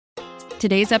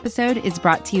Today's episode is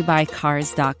brought to you by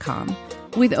Cars.com.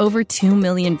 With over 2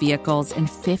 million vehicles and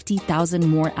 50,000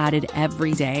 more added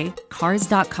every day,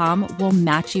 Cars.com will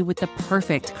match you with the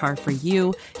perfect car for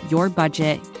you, your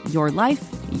budget, your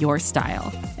life, your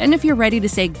style. And if you're ready to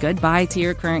say goodbye to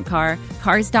your current car,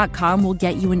 Cars.com will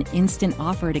get you an instant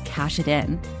offer to cash it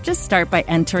in. Just start by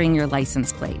entering your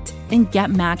license plate and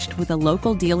get matched with a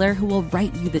local dealer who will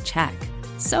write you the check.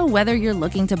 So whether you're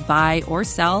looking to buy or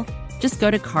sell, just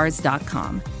go to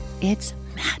Cars.com. It's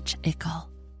magical.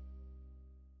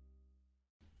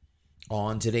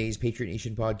 On today's Patriot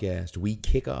Nation podcast, we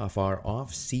kick off our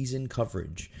off-season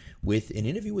coverage with an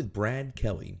interview with Brad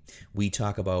Kelly. We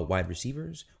talk about wide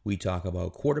receivers, we talk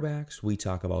about quarterbacks, we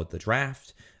talk about the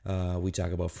draft, we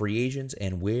talk about free agents,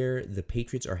 and where the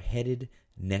Patriots are headed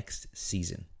next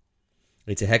season.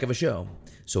 It's a heck of a show,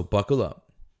 so buckle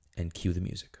up and cue the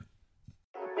music.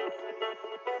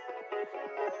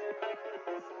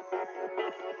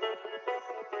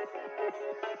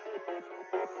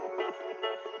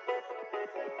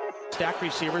 Stack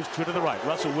receivers, two to the right.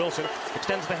 Russell Wilson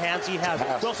extends the hands he has.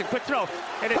 Wilson, quick throw.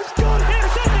 And it's intercepted!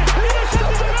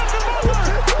 Intercepted by Malcolm Butler!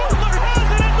 Butler has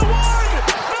it at the one!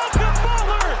 Malcolm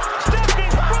Butler stepping in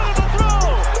front of the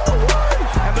throw!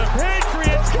 And the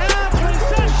Patriots have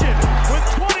possession with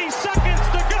 20 seconds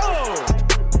to go!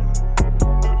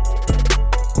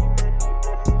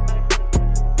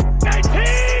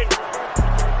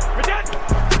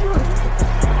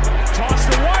 Toss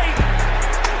to White.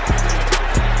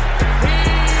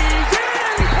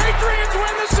 Patriots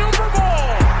win the Super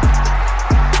Bowl!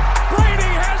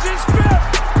 Brady has his fifth!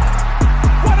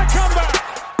 What a comeback!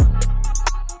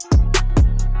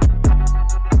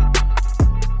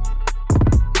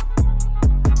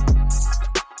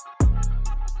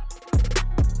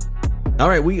 All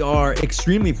right, we are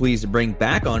extremely pleased to bring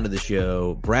back onto the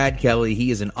show Brad Kelly. He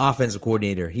is an offensive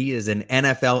coordinator. He is an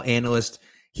NFL analyst.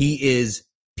 He is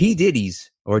P.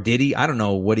 Diddy's, or Diddy, I don't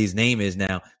know what his name is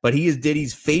now, but he is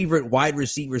Diddy's favorite wide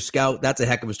receiver scout. That's a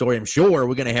heck of a story. I'm sure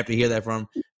we're going to have to hear that from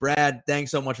Brad.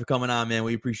 Thanks so much for coming on, man.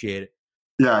 We appreciate it.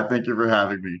 Yeah, thank you for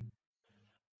having me.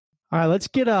 All right, let's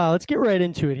get right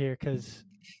into it here, because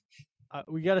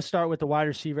we got to start with the wide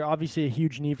receiver. Obviously, a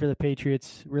huge need for the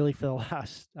Patriots, really, for the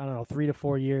last, 3 to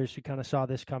 4 years. We kind of saw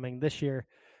this coming. This year,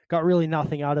 got really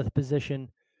nothing out of the position.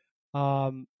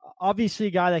 Obviously,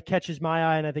 a guy that catches my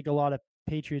eye, and I think a lot of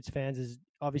Patriots fans, is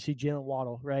obviously Jalen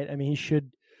Waddle, right? I mean,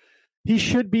 he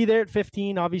should be there at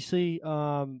 15. Obviously,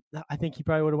 I think he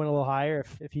probably would have went a little higher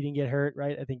if he didn't get hurt,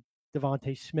 right? I think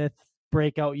Devontae Smith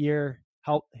breakout year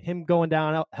helped him going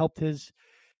down, helped his,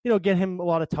 get him a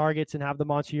lot of targets and have the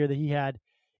monster year that he had.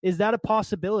 Is that a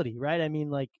possibility, right? I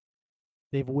mean, like,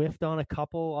 they've whiffed on a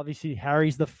couple. Obviously,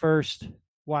 Harry's the first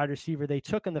wide receiver they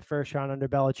took in the first round under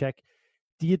Belichick.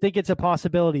 Do you think it's a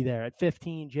possibility there at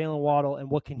 15, Jalen Waddle, and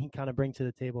what can he kind of bring to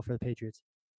the table for the Patriots?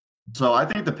 So I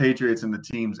think the Patriots and the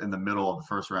teams in the middle of the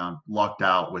first round lucked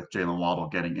out with Jalen Waddle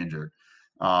getting injured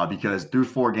because through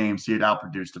 4 games, he had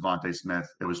outproduced Devontae Smith.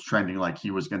 It was trending like he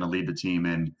was going to lead the team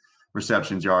in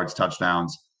receptions, yards,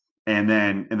 touchdowns. And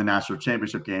then in the national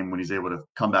championship game, when he's able to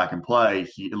come back and play,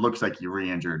 it looks like he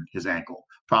re-injured his ankle.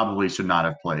 Probably should not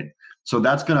have played. So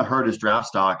that's going to hurt his draft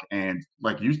stock. And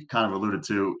like you kind of alluded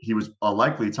to, he was a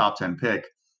likely top 10 pick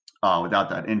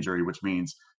without that injury, which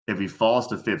means if he falls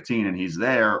to 15 and he's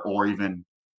there, or even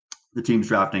the team's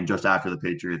drafting just after the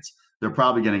Patriots, they're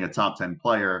probably getting a top 10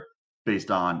 player based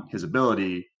on his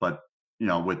ability, but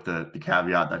with the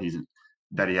caveat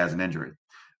that he has an injury.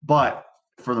 But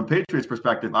from the Patriots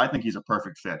perspective, I think he's a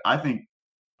perfect fit. I think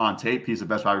on tape, he's the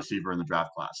best wide receiver in the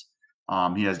draft class.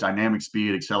 He has dynamic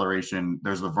speed, acceleration.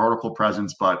 There's the vertical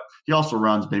presence, but he also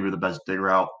runs maybe the best dig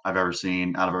route I've ever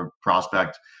seen out of a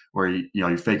prospect, where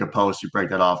you fake a post, you break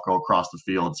that off, go across the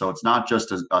field. So it's not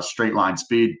just a straight line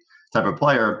speed type of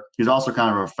player. He's also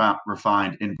kind of a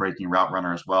refined in breaking route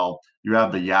runner as well. You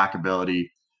have the yak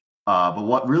ability. But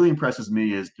what really impresses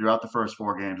me is throughout the first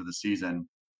 4 games of the season,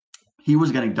 he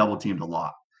was getting double teamed a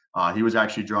lot. He was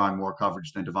actually drawing more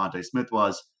coverage than Devontae Smith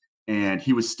was, and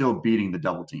he was still beating the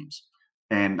double teams.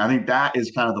 And I think that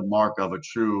is kind of the mark of a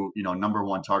true, number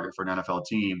one target for an NFL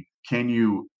team. Can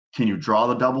you draw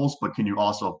the doubles, but can you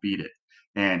also beat it?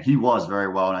 And he was very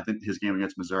well. And I think his game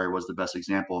against Missouri was the best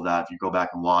example of that. If you go back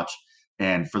and watch,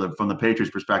 and from the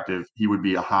Patriots perspective, he would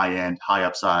be a high end, high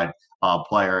upside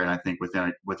player. And I think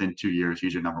within 2 years,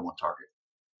 he's your number one target.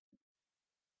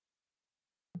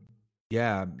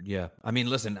 Yeah. I mean,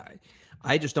 listen,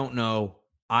 I just don't know.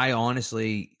 I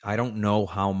don't know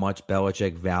how much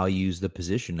Belichick values the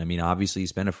position. I mean, obviously he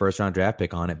spent a first-round draft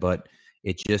pick on it, but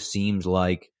it just seems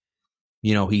like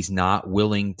he's not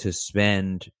willing to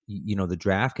spend, the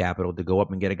draft capital to go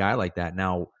up and get a guy like that.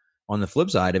 Now, on the flip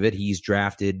side of it, he's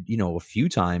drafted, a few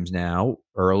times now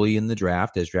early in the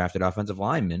draft as drafted offensive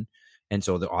linemen. And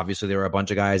so obviously there are a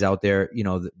bunch of guys out there,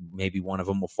 maybe one of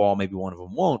them will fall, maybe one of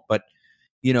them won't. But,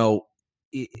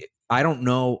 I don't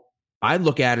know. I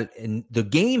look at it and the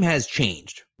game has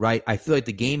changed, right? I feel like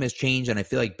the game has changed, and I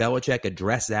feel like Belichick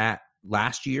addressed that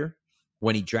last year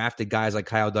when he drafted guys like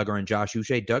Kyle Duggar and Josh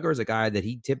Uche. Duggar is a guy that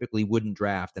he typically wouldn't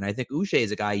draft, and I think Uche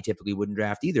is a guy he typically wouldn't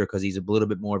draft either because he's a little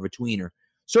bit more of a tweener,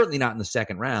 certainly not in the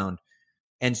second round.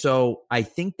 And so I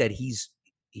think that he's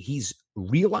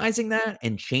realizing that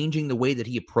and changing the way that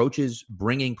he approaches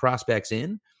bringing prospects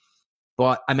in.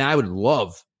 But, I mean, I would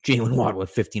love Jalen Waddle at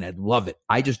 15. I'd love it.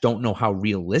 I just don't know how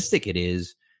realistic it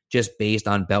is just based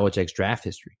on Belichick's draft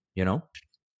history,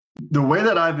 The way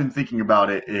that I've been thinking about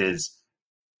it is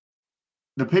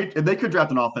they could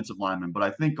draft an offensive lineman, but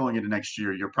I think going into next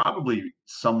year, you're probably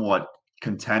somewhat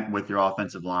content with your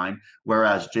offensive line.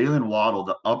 Whereas Jalen Waddle,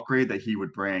 the upgrade that he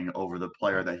would bring over the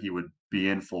player that he would be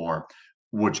in for,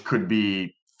 which could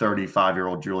be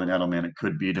 35-year-old Julian Edelman, it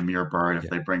could be Demir Bird if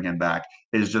they bring him back,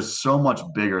 is just so much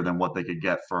bigger than what they could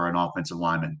get for an offensive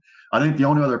lineman. I think the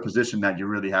only other position that you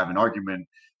really have an argument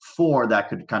for that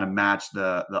could kind of match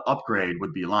the upgrade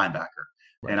would be linebacker.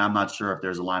 Right. And I'm not sure if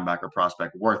there's a linebacker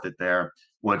prospect worth it there,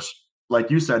 which, like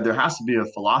you said, there has to be a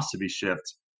philosophy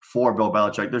shift for Bill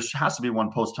Belichick. There has to be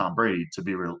one post Tom Brady,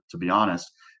 to be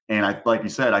honest. And like you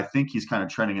said, I think he's kind of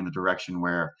trending in the direction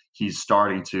where he's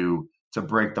starting to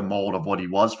break the mold of what he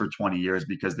was for 20 years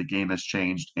because the game has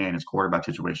changed and his quarterback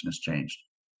situation has changed.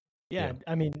 Yeah.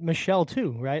 I mean, Michelle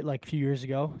too, right? Like a few years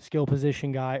ago, skill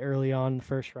position guy early on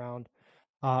first round.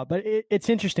 But it's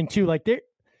interesting too. Like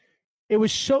it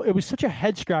was such a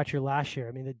head scratcher last year.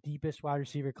 I mean, the deepest wide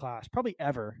receiver class probably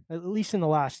ever, at least in the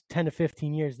last 10 to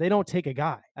 15 years. They don't take a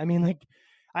guy. I mean, like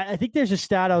I think there's a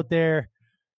stat out there.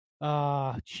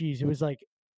 It was like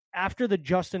after the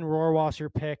Justin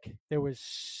Rohrwasser pick, there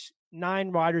was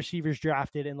 9 wide receivers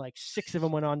drafted, and like 6 of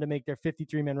them went on to make their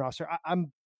 53-man roster.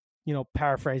 I'm,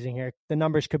 paraphrasing here. The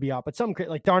numbers could be up, but some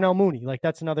like Darnell Mooney, like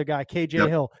that's another guy. KJ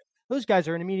Hill, those guys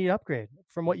are an immediate upgrade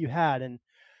from what you had. And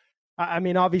I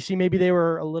mean, obviously, maybe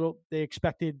they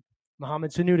expected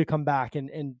Mohamed Sanu to come back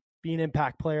and be an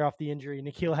impact player off the injury.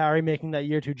 N'Keal Harry making that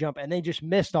year 2 jump, and they just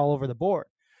missed all over the board.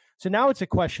 So now it's a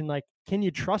question like, can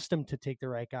you trust him to take the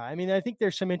right guy? I mean, I think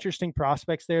there's some interesting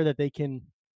prospects there that they can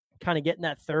kind of get in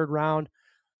that third round.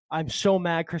 I'm so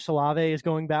mad Chris Olave is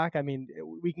going back. I mean,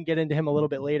 we can get into him a little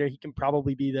bit later. He can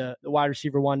probably be the wide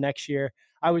receiver 1 next year.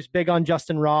 I was big on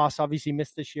Justin Ross, obviously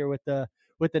missed this year with the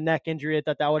neck injury. I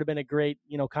thought that would have been a great,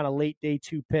 kind of late day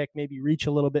 2 pick, maybe reach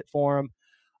a little bit for him.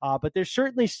 But there's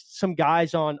certainly some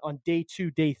guys on day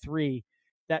 2, day 3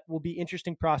 that will be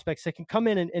interesting prospects that can come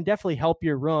in and definitely help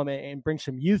your room and bring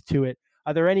some youth to it.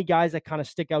 Are there any guys that kind of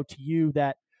stick out to you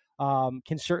that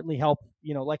can certainly help,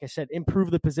 like I said,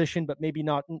 improve the position, but maybe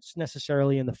not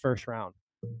necessarily in the first round?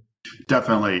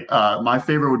 Definitely. My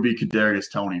favorite would be Kadarius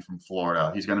Toney from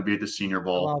Florida. He's going to be at the Senior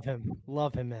Bowl.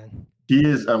 Love him, man. He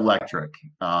is electric.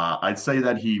 I'd say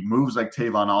that he moves like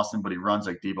Tavon Austin, but he runs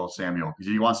like Deebo Samuel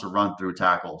because he wants to run through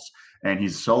tackles. And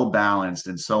he's so balanced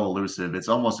and so elusive. It's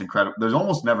almost incredible. There's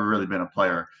almost never really been a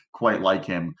player quite like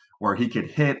him where he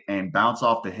could hit and bounce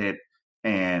off the hit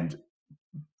and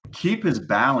keep his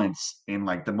balance in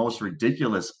like the most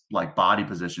ridiculous like body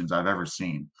positions I've ever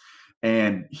seen.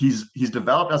 And he's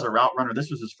developed as a route runner. This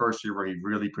was his first year where he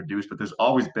really produced, but there's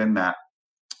always been that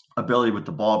ability with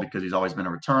the ball because he's always been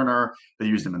a returner. They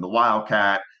used him in the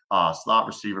Wildcat, slot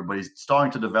receiver, but he's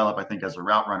starting to develop, I think, as a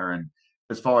route runner. And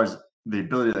as far as the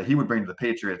ability that he would bring to the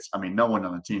Patriots, I mean, no one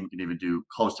on the team can even do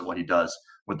close to what he does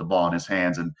with the ball in his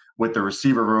hands. And with the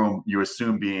receiver room, you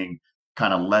assume being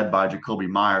kind of led by Jacoby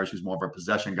Myers, who's more of a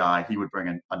possession guy, he would bring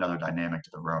in another dynamic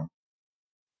to the room.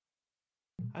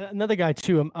 Another guy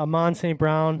too, Amon St.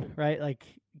 Brown, right? Like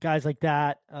guys like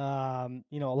that.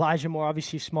 Elijah Moore,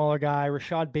 obviously smaller guy.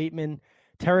 Rashad Bateman,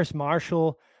 Terrace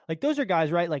Marshall. Like those are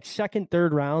guys, right? Like second,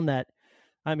 third round that,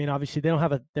 I mean, obviously they don't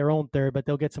have their own third, but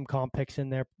they'll get some comp picks in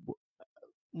there.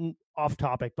 Off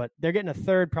topic, but they're getting a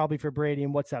third probably for Brady.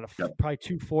 And what's that? Probably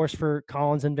 2 fourths for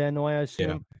Collins and Van Noy, I assume.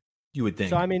 Yeah, you would think.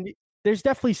 So, I mean, there's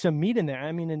definitely some meat in there.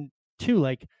 I mean, and two,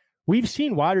 like we've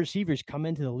seen wide receivers come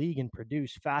into the league and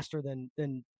produce faster than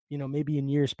maybe in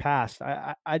years past.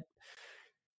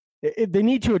 They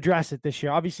need to address it this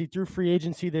year. Obviously, through free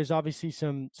agency, there's obviously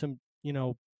some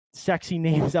sexy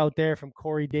names out there from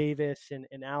Corey Davis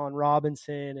and Allen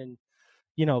Robinson and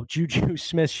Juju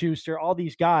Smith-Schuster, all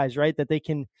these guys, right, that they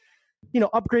can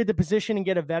upgrade the position and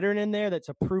get a veteran in there that's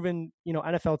a proven,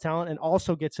 NFL talent, and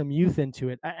also get some youth into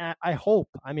it. I hope.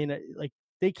 I mean, like,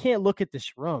 they can't look at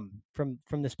this room from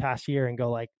this past year and go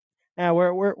like,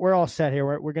 we're all set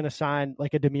here. We're going to sign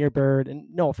like a Demir Bird, and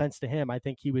no offense to him, I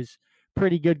think he was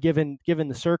pretty good given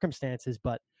the circumstances.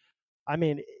 But I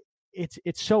mean, it's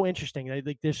so interesting.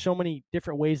 Like, there's so many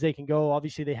different ways they can go.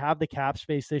 Obviously, they have the cap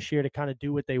space this year to kind of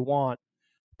do what they want.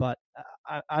 But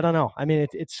I don't know. I mean,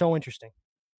 it's so interesting.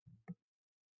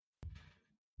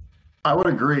 I would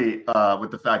agree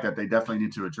with the fact that they definitely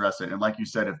need to address it. And like you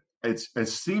said, it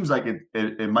seems like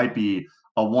it might be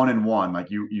a 1-and-1. Like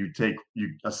you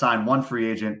assign one free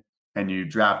agent and you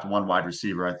draft one wide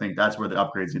receiver. I think that's where the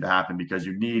upgrades need to happen, because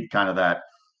you need kind of that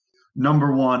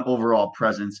number one overall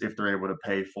presence if they're able to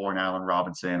pay for an Allen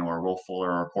Robinson or Will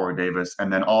Fuller or Corey Davis.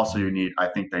 And then also I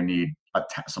think they need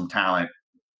some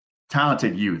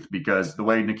talented youth, because the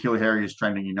way N'Keal Harry is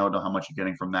trending, you don't know how much you're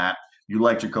getting from that. You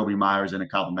like Jacoby Myers in a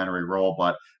complementary role,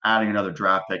 but adding another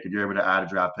draft pick, if you're able to add a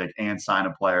draft pick and sign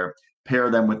a player, pair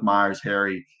them with Myers,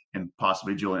 Harry, and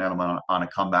possibly Julian Edelman on a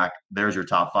comeback, there's your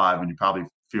top five, and you probably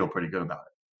feel pretty good about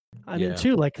it. I mean,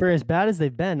 too, like, for as bad as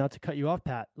they've been, not to cut you off,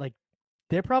 Pat, like,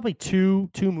 they're probably two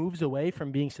moves away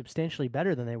from being substantially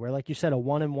better than they were. Like you said, a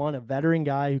 1-and-1, a veteran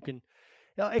guy who can,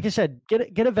 like I said,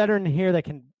 get a veteran here that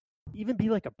can even be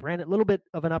like a little bit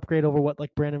of an upgrade over what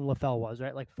like Brandon LaFell was,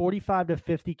 right? Like 45 to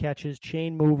 50 catches,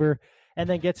 chain mover, and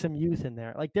then get some youth in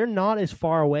there. Like, they're not as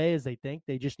far away as they think.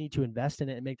 They just need to invest in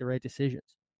it and make the right decisions.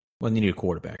 Well, you need a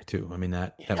quarterback too. I mean,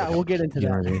 that we'll get into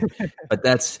that. I mean? But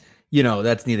that's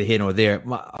neither here nor there.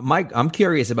 Mike, I'm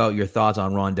curious about your thoughts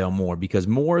on Rondell Moore, because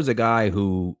Moore is a guy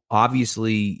who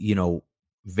obviously,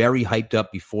 very hyped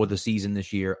up before the season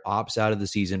this year, opts out of the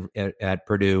season at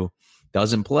Purdue,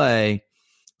 doesn't play.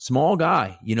 Small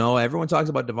guy, everyone talks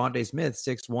about Devontae Smith,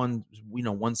 6'1",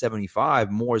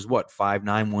 175. Moore's what, 5'9",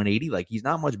 180? Like, he's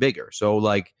not much bigger. So,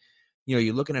 like,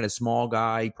 you're looking at a small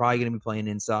guy, probably going to be playing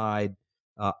inside,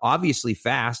 obviously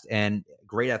fast and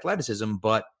great athleticism,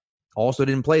 but also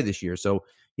didn't play this year. So,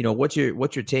 what's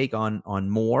your take on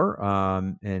Moore?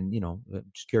 And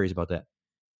just curious about that.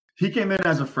 He came in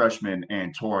as a freshman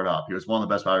and tore it up. He was one of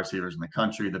the best wide receivers in the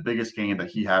country. The biggest game that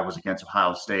he had was against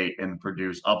Ohio State in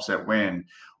Purdue's upset win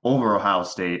over Ohio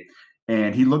State.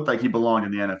 And he looked like he belonged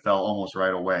in the NFL almost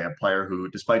right away. A player who,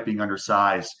 despite being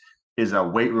undersized, is a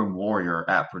weight room warrior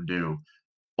at Purdue.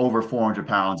 Over 400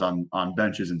 pounds on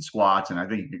benches and squats. And I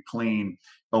think he could clean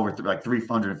over like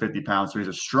 350 pounds. So he's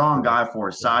a strong guy for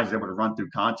his size. He's able to run through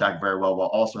contact very well while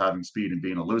also having speed and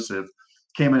being elusive.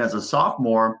 Came in as a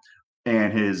sophomore.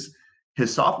 And his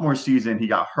sophomore season, he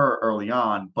got hurt early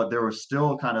on, but there was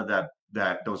still kind of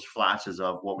that those flashes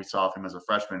of what we saw of him as a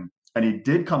freshman. And he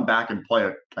did come back and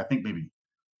play, I think maybe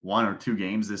 1 or 2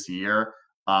 games this year.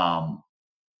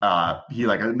 He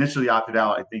like initially opted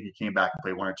out. I think he came back and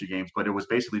played 1 or 2 games, but it was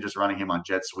basically just running him on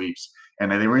jet sweeps,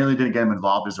 and they really didn't get him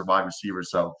involved as a wide receiver.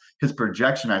 So his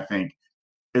projection, I think,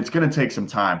 it's going to take some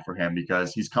time for him,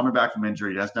 because he's coming back from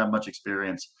injury. He doesn't have much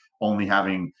experience, only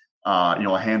having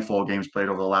a handful of games played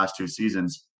over the last 2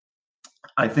 seasons.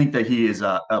 I think that he is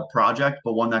a project,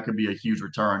 but one that could be a huge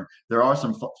return. There are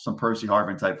some Percy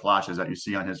Harvin type flashes that you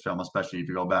see on his film, especially if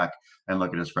you go back and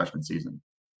look at his freshman season.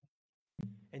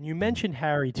 And you mentioned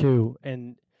Harry too,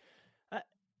 and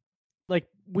like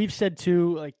we've said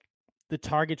too, like the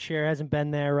target share hasn't been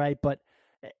there, right?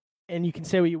 And you can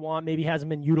say what you want, maybe hasn't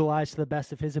been utilized to the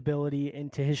best of his ability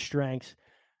and to his strengths.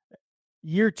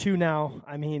 Year 2 now,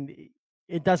 I mean,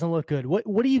 it doesn't look good.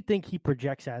 What do you think he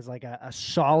projects as? Like a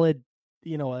solid,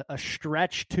 a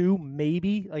stretch 2,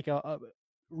 maybe like a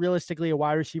realistically a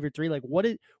wide receiver 3. Like what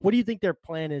do you think their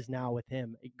plan is now with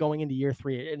him going into year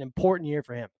 3, an important year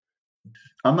for him?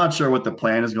 I'm not sure what the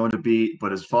plan is going to be,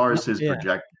 but as far as his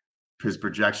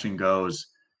projection goes,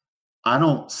 I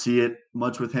don't see it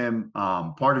much with him.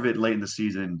 Part of it late in the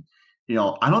season,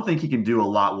 I don't think he can do a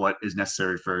lot what is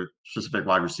necessary for specific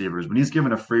wide receivers. When he's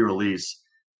given a free release,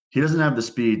 he doesn't have the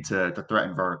speed to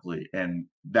threaten vertically. And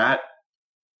that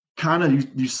kind of,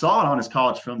 you saw it on his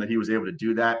college film that he was able to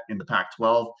do that in the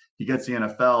Pac-12. He gets the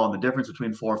NFL, and the difference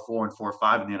between 4.4 and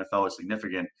 4.5 in the NFL is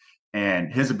significant.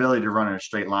 And his ability to run in a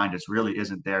straight line just really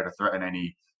isn't there to threaten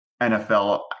any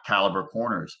NFL caliber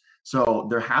corners. So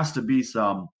there has to be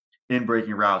some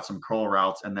in-breaking routes, some curl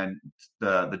routes, and then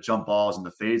the jump balls and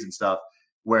the fades and stuff,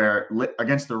 where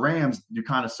against the Rams, you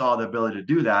kind of saw the ability to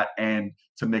do that and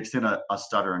to mix in a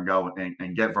stutter and go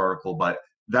and get vertical. But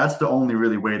that's the only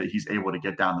really way that he's able to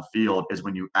get down the field, is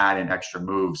when you add in extra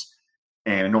moves.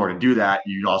 And in order to do that,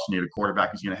 you also need a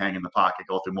quarterback who's going to hang in the pocket,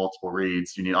 go through multiple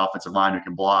reads. You need offensive line who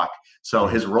can block. So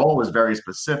his role is very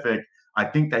specific. I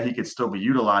think that he could still be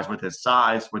utilized with his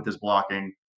size, with his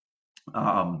blocking,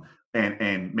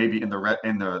 and maybe in the red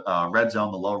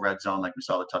zone, the low red zone, like we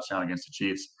saw the touchdown against the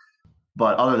Chiefs.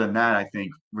 But other than that, I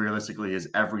think realistically his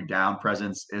every down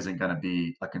presence isn't going to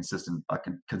be a consistent.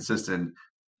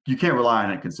 You can't rely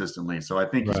on it consistently. So I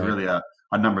think he's really a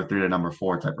number 3 to number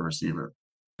 4 type of receiver.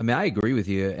 I mean, I agree with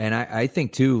you, and I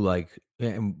think too, like,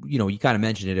 and, you know, you kind of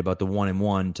mentioned it about the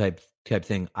 1-and-1 type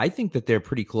thing. I think that they're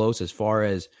pretty close as far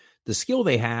as the skill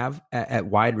they have at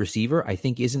wide receiver. I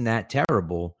think isn't that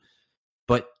terrible,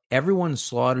 but everyone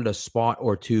slotted a spot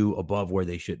or two above where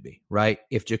they should be, right?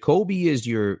 If Jacoby is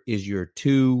your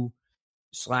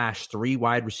 2/3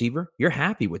 wide receiver, you're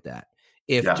happy with that.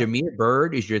 If Jameer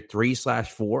Byrd is your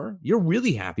 3/4, you're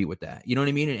really happy with that. You know what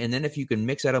I mean? And then if you can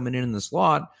mix Edelman in the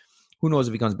slot, who knows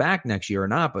if he comes back next year or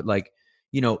not? But like,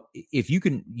 you know, if you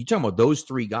talking about those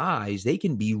 3 guys, they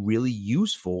can be really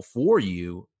useful for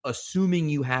you, assuming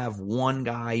you have one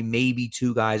guy, maybe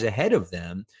 2 guys ahead of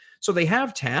them. So they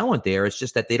have talent there. It's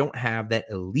just that they don't have that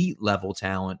elite level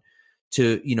talent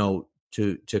to, you know,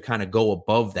 to kind of go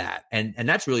above that. And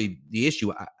that's really the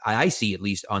issue I see, at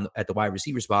least at the wide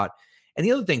receiver spot. And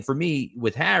the other thing for me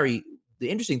with Harry, the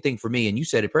interesting thing for me, and you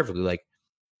said it perfectly, like,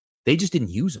 they just didn't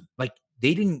use him. Like,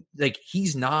 they didn't, like,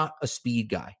 he's not a speed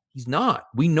guy. He's not.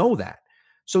 We know that.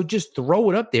 So just throw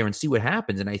it up there and see what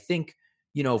happens. And I think,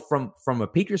 you know, from a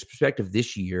Patriots perspective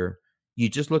this year, you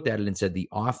just looked at it and said the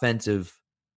offensive,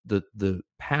 the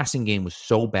passing game was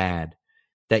so bad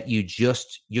that you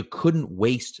couldn't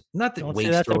waste. Not that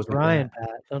waste throws like Brian, that.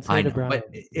 Pat. Don't say to Brian.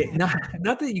 But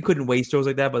not that you couldn't waste throws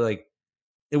like that, but like,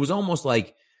 it was almost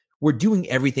like we're doing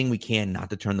everything we can not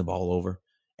to turn the ball over.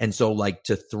 And so, like,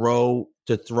 to throw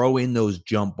in those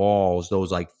jump balls,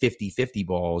 those like 50-50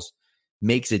 balls,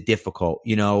 makes it difficult,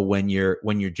 you know, when you're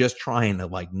just trying to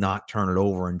like not turn it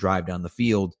over and drive down the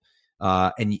field,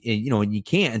 and you know, and you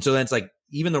can't. And so that's like,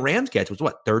 even the Rams catch was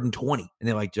 3rd and 20, and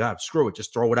they're like, screw it,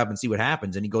 just throw it up and see what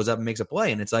happens. And he goes up and makes a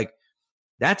play, and it's like,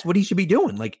 that's what he should be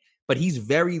doing. Like, but he's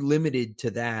very limited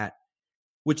to that,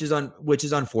 which is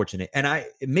unfortunate. And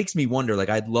it makes me wonder, like,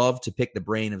 I'd love to pick the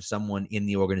brain of someone in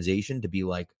the organization to be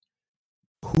like,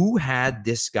 who had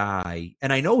this guy?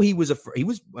 And I know he was,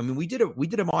 I mean, we did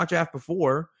a mock draft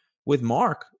before with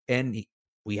Mark, and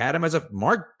we had him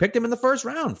Mark picked him in the first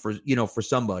round for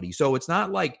somebody. So it's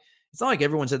not like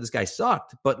everyone said this guy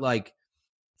sucked, but like,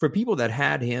 for people that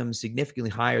had him significantly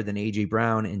higher than AJ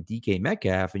Brown and DK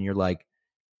Metcalf, and you're like,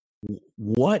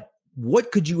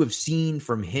 what could you have seen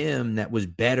from him that was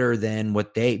better than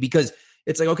because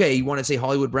it's like, okay, you want to say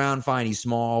Hollywood Brown, fine, he's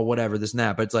small, whatever, this and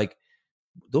that, but it's like,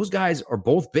 those guys are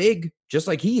both big, just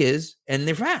like he is, and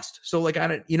they're fast. So like,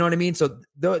 you know what I mean? So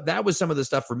that was some of the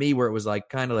stuff for me where it was like,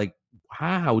 kind of like,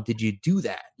 how did you do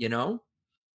that? You know?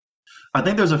 I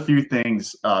think there's a few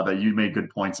things that you made good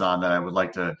points on that I would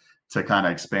like to kind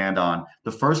of expand on.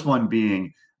 The first one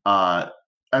being,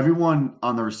 everyone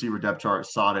on the receiver depth chart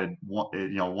slotted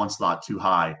one slot too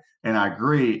high, and I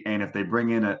agree. And if they bring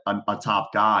in a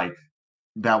top guy,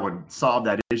 that would solve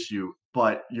that issue.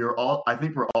 But I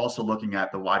think we're also looking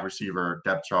at the wide receiver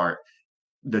depth chart,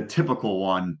 the typical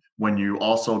one, when you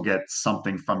also get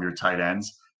something from your tight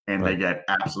ends, and they get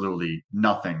absolutely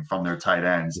nothing from their tight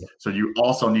ends. Yeah. So you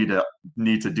also need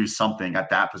to do something at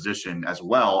that position as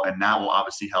well, and that will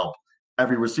obviously help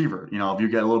every receiver. You know, if you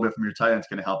get a little bit from your tight end, it's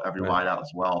going to help every wide out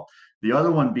as well. The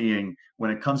other one being,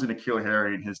 when it comes to N'Keal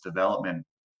Harry and his development,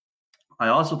 I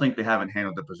also think they haven't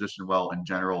handled the position well in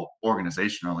general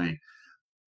organizationally.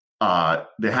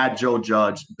 They had Joe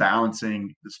Judge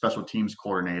balancing the special teams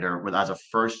coordinator as a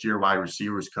first-year wide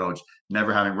receivers coach,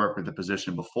 never having worked with the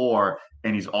position before,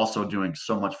 and he's also doing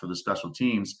so much for the special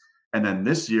teams. And then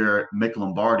this year, Mick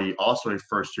Lombardi, also a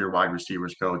first-year wide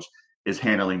receivers coach, is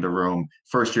handling the room.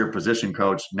 First-year position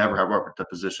coach, never had worked with the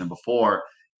position before.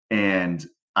 And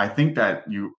I think that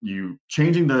you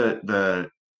changing the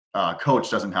coach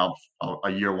doesn't help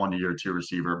a year 1 to year 2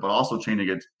 receiver, but also changing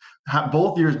it,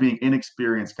 both years being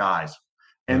inexperienced guys.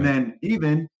 And then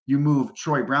even you move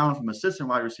Troy Brown from assistant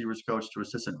wide receivers coach to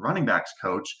assistant running backs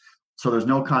coach. So there's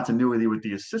no continuity with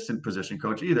the assistant position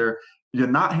coach either. You're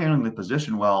not handling the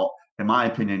position well, in my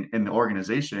opinion, in the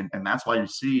organization. And that's why you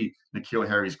see N'Keal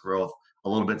Harry's growth a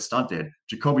little bit stunted.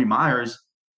 Jacoby Myers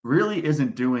really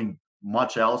isn't doing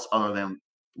much else other than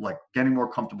like getting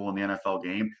more comfortable in the NFL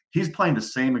game. He's playing the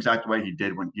same exact way he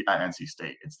did at NC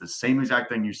State. It's the same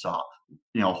exact thing you saw.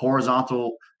 You know,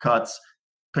 horizontal cuts,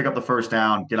 pick up the first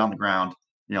down, get on the ground.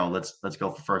 You know, let's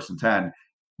go for 1st and 10.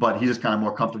 But he's just kind of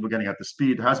more comfortable getting at the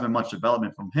speed. There hasn't been much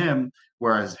development from him,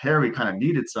 whereas Harry kind of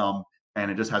needed some, and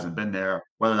it just hasn't been there.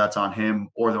 Whether that's on him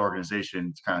or the organization,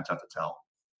 it's kind of tough to tell.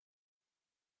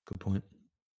 Good point.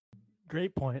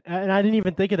 Great point. And I didn't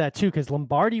even think of that too, because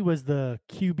Lombardi was the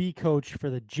QB coach for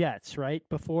the Jets, right?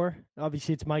 Before,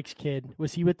 obviously, it's Mike's kid.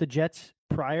 Was he with the Jets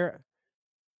prior?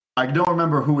 I don't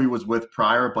remember who he was with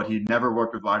prior, but he never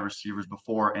worked with wide receivers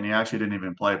before, and he actually didn't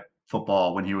even play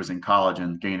football when he was in college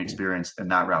and gain experience in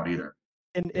that route either.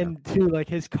 And too, like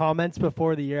his comments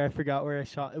before the year, I forgot where I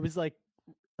saw it. It was like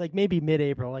maybe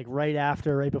mid-April, like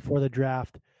right before the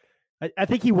draft. I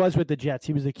think he was with the Jets.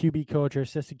 He was the QB coach or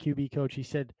assistant QB coach. He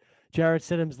said Jarrett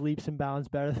Stidham's leaps and bounds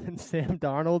better than Sam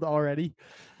Darnold already.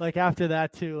 Like after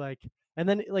that too, like, and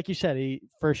then like you said, he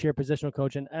first year positional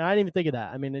coach, and I didn't even think of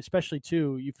that. I mean, especially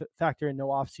too, you factor in no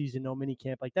offseason, no mini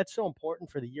camp, like that's so important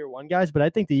for the year one guys, but I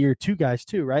think the year two guys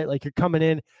too, right? Like you're coming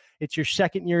in, it's your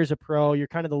second year as a pro, you're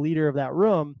kind of the leader of that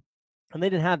room, and they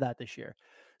didn't have that this year.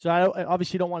 So I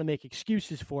obviously don't want to make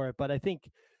excuses for it, but I think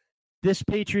this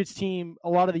Patriots team, a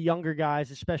lot of the younger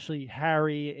guys, especially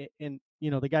Harry and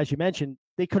the guys you mentioned,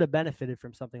 they could have benefited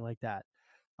from something like that.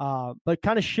 But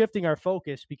kind of shifting our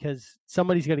focus because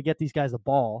somebody's going to get these guys the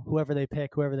ball, whoever they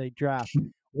pick, whoever they draft.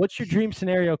 What's your dream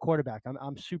scenario quarterback?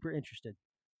 I'm super interested.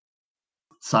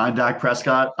 Sign Dak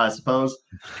Prescott, I suppose.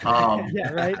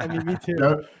 Yeah, right. I mean, me too.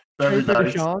 Trade for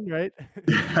Deshaun, right?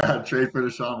 Yeah, trade for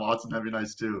Deshaun Watson. That'd be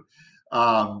nice too.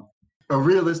 A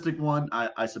realistic one,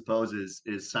 I suppose,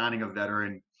 is signing a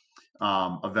veteran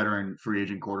free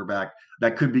agent quarterback.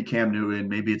 That could be Cam Newton.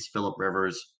 Maybe it's Phillip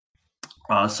Rivers.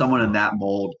 Someone in that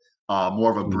mold,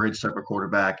 more of a bridge type of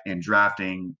quarterback, and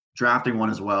drafting one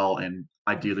as well, and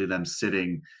ideally them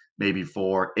sitting maybe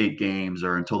for 8 games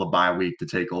or until the bye week to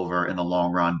take over in the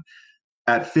long run.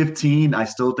 At 15, I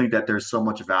still think that there's so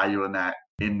much value in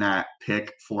that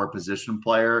pick for a position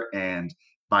player, and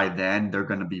by then they're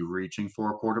going to be reaching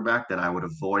for a quarterback that I would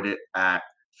avoid it at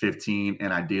 15,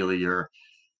 and ideally you're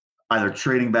either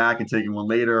trading back and taking one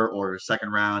later or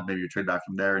second round, maybe you trade back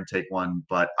from there and take one.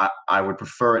 But I would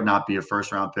prefer it not be a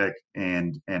first round pick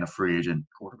and a free agent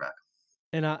quarterback.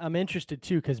 And I'm interested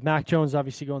too, because Mac Jones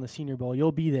obviously going to the Senior Bowl.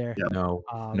 You'll be there. Yep. No,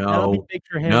 that'll be big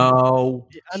for him. No,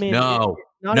 I mean, no,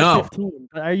 not no. at 15.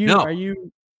 But are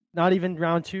you not even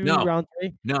round 2, round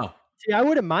 3? No. See, I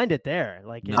wouldn't mind it there.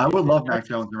 Like I would love Mac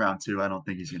Jones in round 2. I don't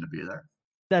think he's going to be there.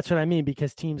 That's what I mean,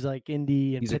 because teams like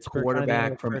Indy and he's Pittsburgh. He's a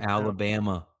quarterback from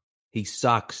Alabama. He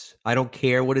sucks. I don't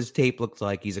care what his tape looks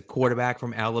like. He's a quarterback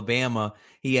from Alabama.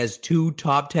 He has 2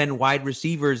 top 10 wide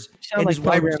receivers in his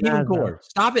wide receiving core.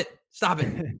 Stop it.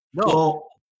 No.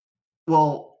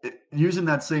 Well, using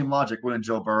that same logic, wouldn't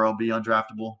Joe Burrow be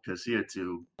undraftable? Because he had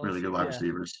 2 really good wide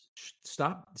receivers.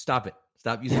 Stop it.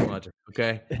 Stop using logic,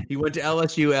 okay? He went to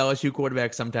LSU. LSU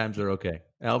quarterbacks sometimes are okay.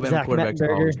 Alabama quarterbacks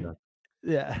are always not.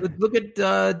 Yeah. Look at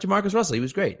Jamarcus Russell. He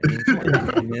was great.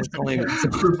 I mean, it's only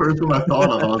the first one I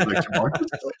thought of. I was like,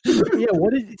 Jamarcus. Yeah.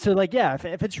 What is so like? Yeah.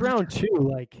 If it's round 2,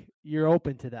 like you're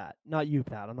open to that. Not you,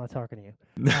 Pat. I'm not talking to you.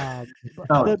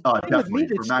 Definitely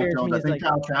for Mac Jones. I think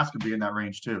Kyle Trask could be in that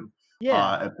range too.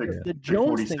 Yeah. The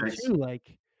Jones thing too.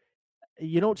 Like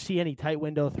you don't see any tight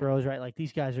window throws, right? Like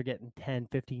these guys are getting 10,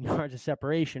 15 yards of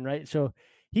separation, right? So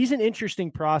he's an interesting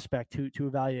prospect to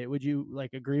evaluate. Would you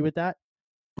like agree with that?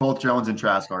 Both Jones and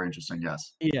Trask are interesting,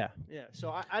 yes. Yeah.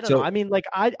 So I don't know. I mean, like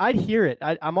I'd hear it.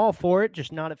 I'm all for it,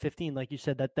 just not at 15. Like you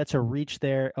said, that's a reach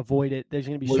there. Avoid it. There's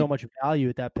going to be so much value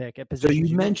at that pick. So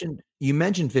you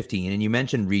mentioned 15 and you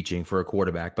mentioned reaching for a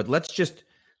quarterback, but let's just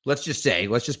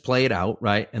play it out,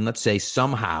 right? And let's say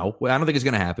somehow, I don't think it's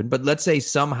going to happen, but let's say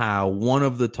somehow one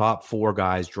of the top 4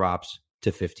 guys drops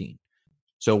to 15.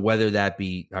 So whether that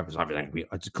be,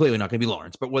 it's clearly not going to be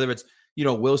Lawrence, but whether it's,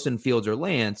 Wilson, Fields, or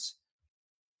Lance,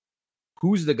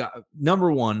 who's the guy?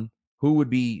 Number one,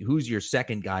 who's your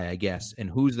second guy, I guess, and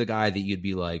who's the guy that you'd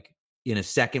be like in a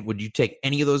second? Would you take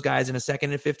any of those guys in a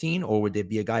second at 15, or would there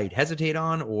be a guy you'd hesitate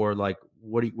on, or like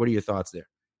what are your thoughts there?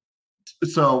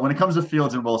 So when it comes to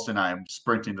Fields and Wilson, I'm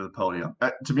sprinting to the podium.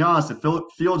 To be honest, if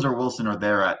Fields or Wilson are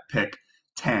there at pick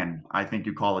 10, I think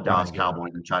you call the Dallas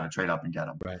Cowboys and try to trade up and get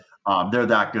them. Right. They're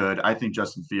that good. I think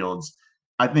Justin Fields.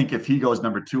 I think if he goes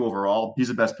number 2 overall, he's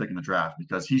the best pick in the draft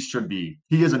because he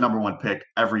is a number 1 pick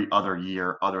every other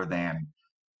year other than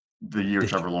the year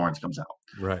Trevor Lawrence comes out.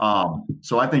 Right.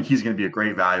 So I think he's going to be a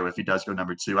great value if he does go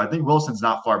number 2. I think Wilson's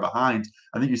not far behind.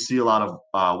 I think you see a lot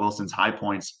of Wilson's high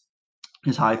points,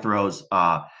 his high throws,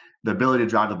 the ability to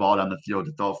drive the ball down the field,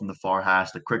 to throw from the far hash,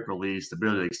 the quick release, the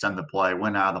ability to extend the play,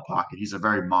 win out of the pocket. He's a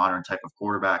very modern type of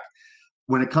quarterback.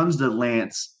 When it comes to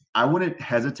Lance, I wouldn't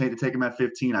hesitate to take him at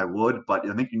 15. I would, but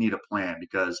I think you need a plan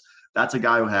because that's a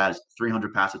guy who has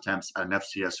 300 pass attempts at an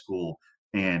FCS school,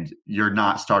 and you're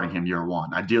not starting him year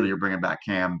 1. Ideally, you're bringing back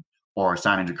Cam or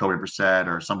signing Jacoby Brissett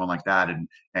or someone like that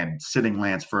and sitting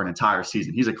Lance for an entire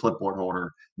season. He's a clipboard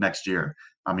holder next year.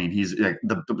 I mean, he's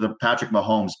the Patrick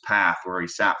Mahomes path where he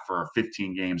sat for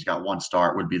 15 games, got one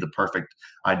start would be the perfect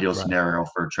ideal scenario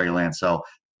for Trey Lance. So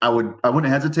I wouldn't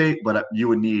hesitate, but you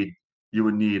would need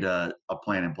a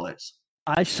plan in place.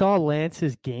 I saw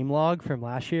Lance's game log from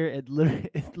last year. It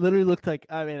literally looked like,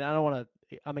 I mean, I don't want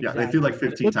to, they threw like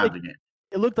 15 times a game.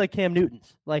 It looked like Cam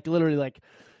Newton's, like literally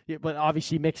but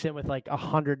obviously mix it with like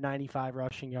 195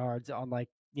 rushing yards on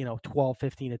 12,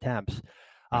 15 attempts.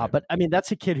 But I mean,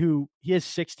 that's a kid who he has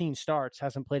 16 starts,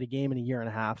 hasn't played a game in a year and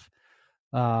a half.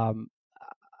 I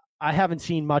haven't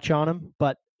seen much on him,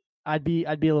 but I'd be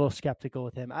a little skeptical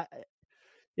with him.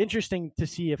 Interesting to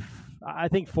see if I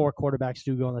think 4 quarterbacks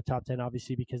do go in the top 10,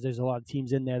 obviously, because there's a lot of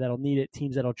teams in there that'll need it,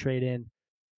 teams that'll trade in.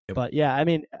 Yep. But yeah, I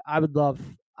mean, I would love.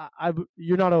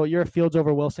 You're a Fields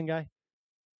over Wilson guy.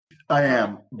 I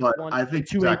am, but I think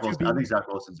Zach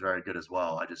Wilson's very good as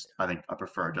well. I think I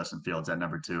prefer Justin Fields at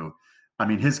number 2. I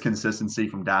mean, his consistency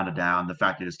from down to down, the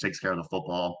fact he just takes care of the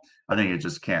football, I think it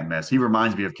just can't miss. He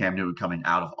reminds me of Cam Newton coming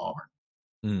out of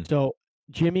Auburn. So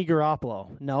Jimmy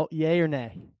Garoppolo, no, yay or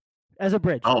nay? As a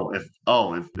bridge. If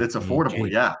it's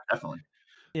affordable, yeah, definitely.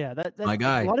 Yeah, that's my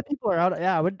guy. A lot of people are out.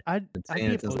 Yeah, I'd be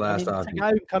opposed. It's a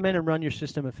guy who can come in and run your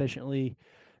system efficiently,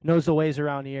 knows the ways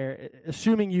around here.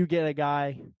 Assuming you get a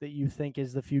guy that you think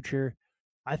is the future,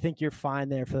 I think you're fine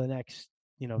there for the next,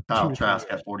 Kyle Trask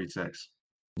at 46.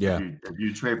 Yeah. If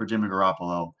you trade for Jimmy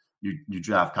Garoppolo, you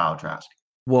draft Kyle Trask.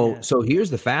 Well, so here's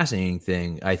the fascinating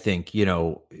thing, I think,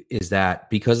 is that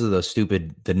because of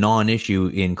the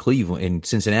non-issue in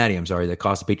Cincinnati, that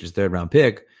cost the Patriots a 3rd-round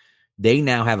pick, they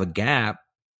now have a gap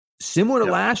similar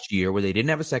to last year where they didn't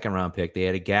have a 2nd-round pick. They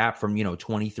had a gap from,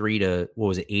 23 to,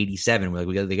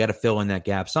 87? They got to fill in that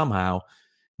gap somehow.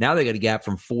 Now they got a gap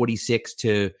from 46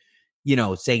 to,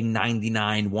 say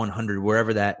 99, 100,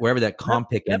 wherever that comp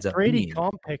pick ends up Brady being.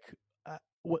 Comp pick.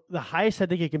 The highest I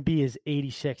think it can be is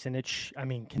 86, and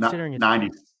considering it's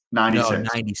 96. No,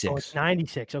 96. Oh, it's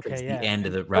 96. Okay, it's yeah. the end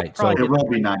of the right. So it will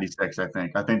be 96. I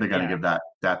think they're going to give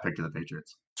that pick to the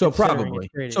Patriots. So probably.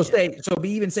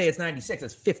 Say it's 96.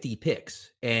 That's 50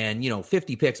 picks, and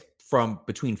 50 picks from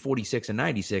between 46 and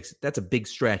 96. That's a big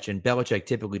stretch, and Belichick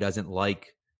typically doesn't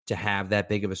like to have that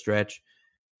big of a stretch.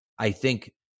 I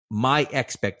think my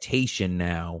expectation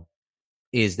now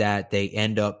is that they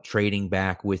end up trading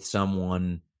back with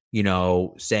someone,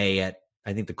 say at,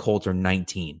 I think the Colts are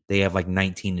 19. They have like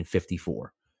 19 and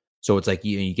 54. So it's like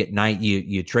you get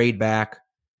you trade back,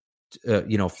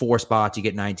 4 spots, you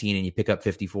get 19 and you pick up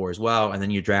 54 as well. And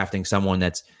then you're drafting someone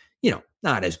that's,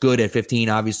 not as good at 15,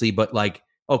 obviously, but like,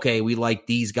 okay, we like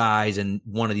these guys and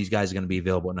one of these guys is going to be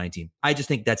available at 19. I just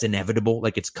think that's inevitable.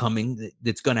 Like it's coming.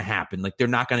 It's going to happen. Like they're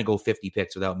not going to go 50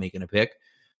 picks without making a pick.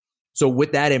 So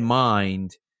with that in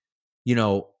mind,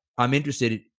 I'm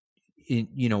interested in,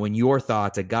 in your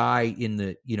thoughts, a guy in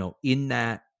the, in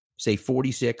that, say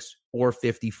 46 or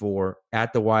 54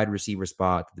 at the wide receiver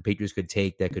spot that the Patriots could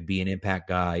take that could be an impact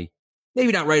guy,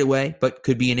 maybe not right away, but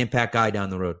could be an impact guy down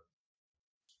the road.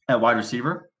 At wide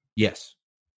receiver? Yes.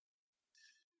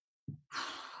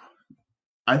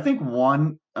 I think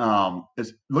one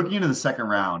is looking into the 2nd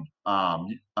round.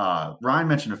 Ryan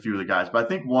mentioned a few of the guys, but I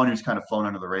think one who's kind of flown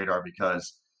under the radar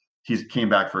because he came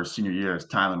back for his senior year is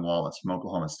Tylan Wallace from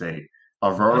Oklahoma State,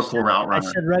 a vertical route runner.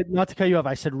 I said not to cut you off.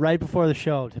 I said right before the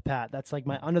show to Pat, that's like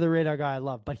my under the radar guy I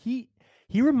love. But he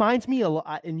reminds me a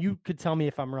lot, and you could tell me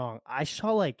if I'm wrong. I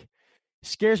saw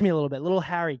scares me a little bit. Little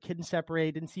Harry, couldn't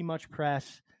separate, didn't see much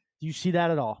press. Do you see that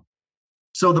at all?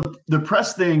 So the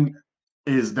press thing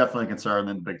is definitely a concern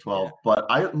in the Big 12. But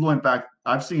I went back.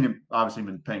 I've seen him, obviously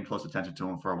been paying close attention to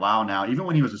him for a while now. Even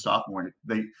when he was a sophomore,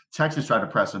 Texas tried to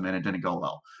press him and it didn't go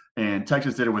well. And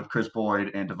Texas did it with Chris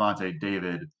Boyd and Devontae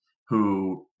David,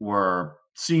 who were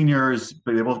seniors,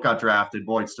 but they both got drafted.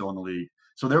 Boyd's still in the league.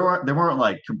 So they weren't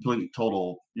like complete,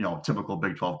 total, typical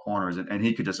Big 12 corners, and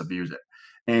he could just abuse it.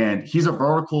 And he's a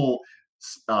vertical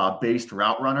based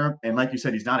route runner. And like you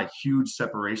said, he's not a huge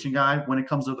separation guy when it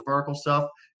comes to the vertical stuff.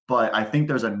 But I think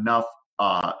there's enough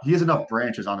he has enough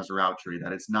branches on his route tree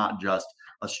that it's not just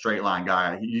a straight line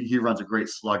guy. He runs a great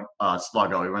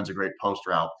sluggo. He runs a great post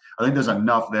route. I think there's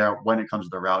enough there when it comes to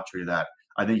the route tree that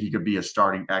I think he could be a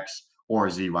starting X or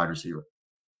Z wide receiver.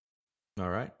 All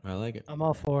right. I like it. I'm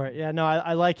all for it. Yeah, no,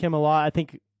 I like him a lot. I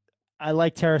think I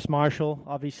like Terrace Marshall.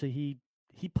 Obviously, he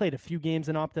played a few games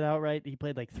and opted out, right? He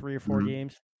played like 3 or 4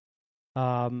 games.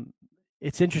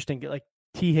 It's interesting. Like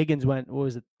T. Higgins went,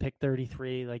 pick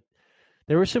 33. Like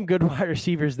there were some good wide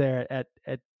receivers there at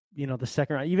the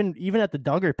second round, even at the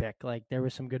Duggar pick, like there were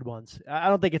some good ones. I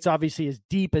don't think it's obviously as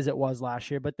deep as it was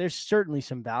last year, but there's certainly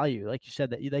some value, like you said,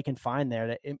 that they can find there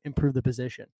to improve the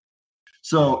position.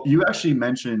 So you actually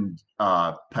mentioned,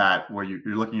 Pat, where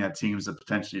you're looking at teams that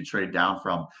potentially trade down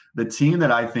from. The team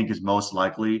that I think is most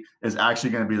likely is actually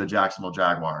going to be the Jacksonville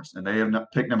Jaguars. And they have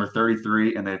pick number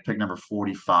 33 and they have pick number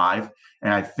 45.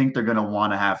 And I think they're going to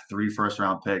want to have 3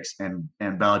 first-round picks. And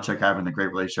Belichick having the great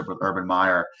relationship with Urban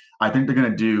Meyer, I think they're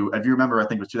going to do – if you remember, I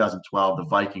think it was 2012, the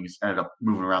Vikings ended up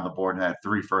moving around the board and had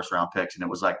 3 first-round picks. And it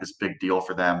was like this big deal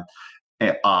for them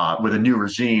with a new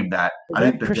regime that was I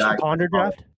think the Christian Ponder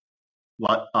draft?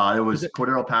 What it was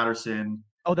Cordero Patterson.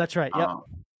 Oh, that's right. Yep.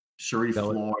 Sharif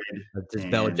Floyd. That's a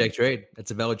Belichick trade. That's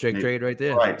a Belichick trade right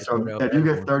there. Right. So if you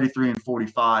get 33 and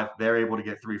 45, they're able to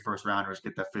get 3 first-rounders,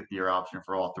 get that 5th-year option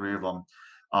for all 3 of them,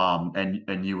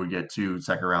 and you would get 2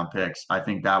 second-round picks. I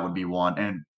think that would be one,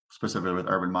 and specifically with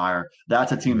Urban Meyer,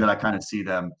 that's a team that I kind of see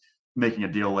them making a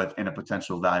deal with and a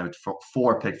potential value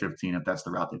for pick 15 if that's the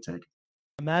route they take.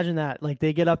 Imagine that. Like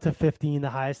they get up to 15, the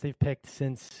highest they've picked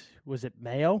since, was it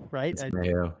Mayo, right? It's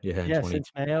Mayo, yeah,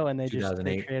 since Mayo, and they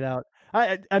trade out.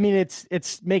 I mean, it's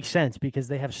makes sense because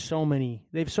they have so many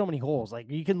holes. Like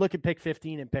you can look at pick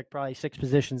 15 and pick probably 6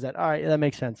 positions that, all right, that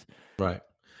makes sense. Right.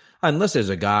 Unless there's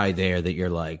a guy there that you're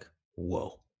like,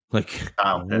 whoa, like,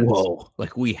 whoa,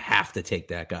 like we have to take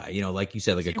that guy. Like you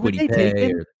said, like a Quiddy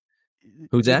Pay.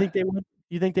 Who's that?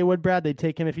 You think they would, Brad? They'd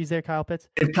take him if he's there, Kyle Pitts?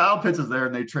 If Kyle Pitts is there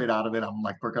and they trade out of it, I'm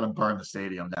like, we're going to burn the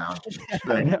stadium down.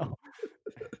 I know.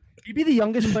 He'd be the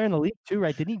youngest player in the league too,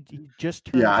 right? Didn't he just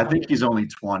turn 20? I think he's only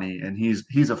 20, and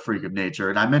he's a freak of nature.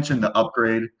 And I mentioned the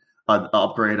upgrade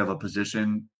of a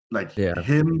position, like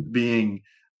him being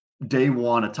day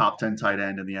one a top 10 tight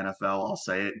end in the NFL. I'll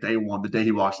say it, day one, the day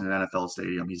he walks in an NFL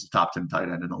stadium, he's a top 10 tight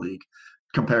end in the league.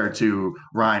 Compared to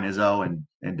Ryan Izzo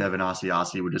and Devin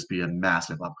Asiasi would just be a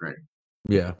massive upgrade.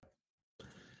 Yeah.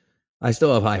 I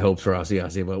still have high hopes for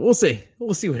Asiasi, but we'll see.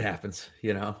 We'll see what happens.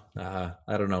 I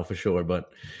don't know for sure,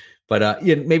 but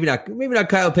maybe not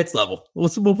Kyle Pitts level.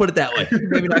 We'll put it that way.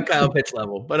 Maybe not Kyle Pitts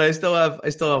level, but I still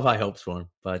have high hopes for him.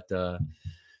 But that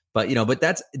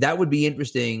would be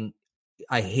interesting.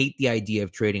 I hate the idea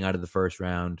of trading out of the first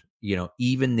round.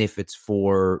 Even if it's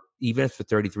for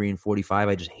 33 and 45,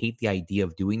 I just hate the idea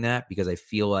of doing that because I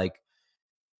feel like,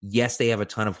 yes, they have a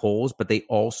ton of holes, but they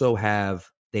also have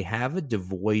a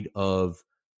devoid of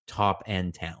top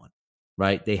end talent,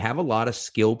 right? They have a lot of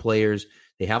skill players.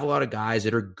 They have a lot of guys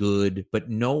that are good,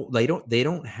 but no,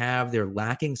 they're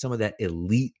lacking some of that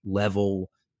elite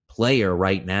level player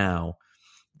right now.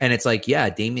 And it's like, yeah,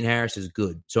 Damian Harris is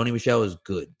good. Sony Michel is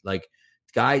good.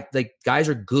 Guys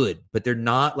are good, but they're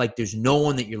not like, there's no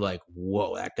one that you're like,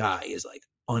 whoa, that guy is like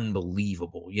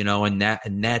unbelievable,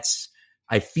 and that's,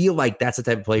 I feel like that's the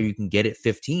type of player you can get at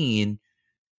 15,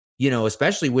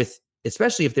 especially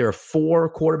if there are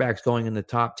 4 quarterbacks going in the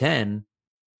top 10,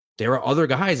 there are other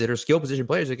guys that are skill position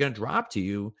players that are going to drop to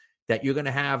you that you're going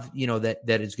to have,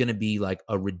 that is going to be like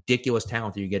a ridiculous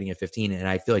talent that you're getting at 15. And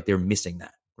I feel like they're missing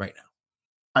that right now.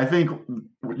 I think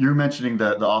you're mentioning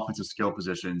the offensive skill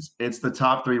positions. It's the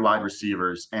top 3 wide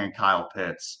receivers and Kyle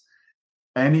Pitts.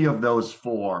 Any of those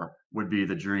 4 would be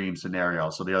the dream scenario.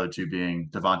 So the other 2 being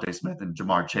Devontae Smith and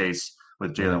Jamar Chase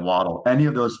with Jalen Waddle. Any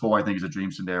of those 4, I think, is a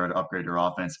dream scenario to upgrade your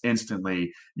offense.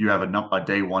 Instantly, you have a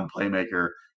day one playmaker.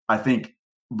 I think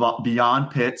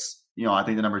beyond Pitts, I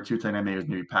think the number 2 tight end is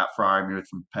maybe Pat Fryer, maybe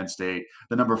from Penn State.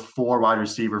 The number 4 wide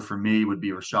receiver for me would be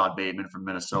Rashad Bateman from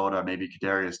Minnesota, maybe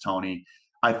Kadarius Toney.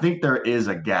 I think there is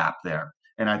a gap there.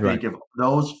 And I think if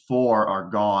those 4 are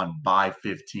gone by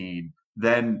 15,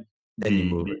 then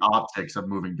the optics of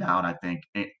moving down, I think,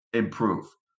 improve.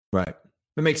 Right.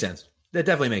 It makes sense. That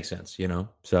definitely makes sense,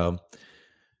 So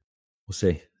we'll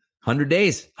see. 100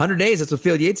 days. 100 days. That's what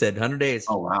Phil Yates said. 100 days.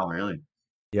 Oh, wow. Really?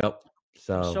 Yep.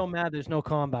 I'm so mad there's no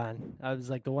combine. I was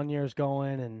like, the 1 year is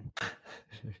going, and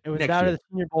it was out of the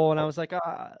Senior Bowl, and I was like,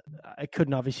 I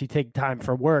couldn't obviously take time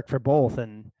for work for both,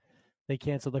 and they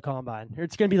canceled the combine.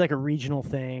 It's going to be like a regional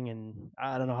thing, and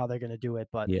I don't know how they're going to do it,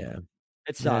 but yeah,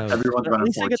 it sucks. Everyone's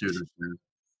running 4-2 this year.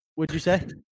 What'd you say?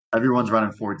 Everyone's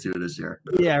running 4-2 this year.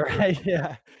 Yeah, right.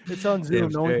 Yeah, it's on Zoom.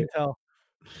 No one can tell.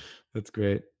 That's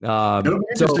great. It'll be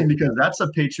interesting because that's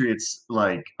the Patriots.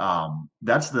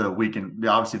 That's the weekend.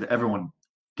 Obviously, everyone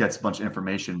gets a bunch of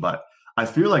information, but I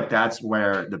feel like that's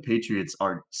where the Patriots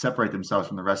separate themselves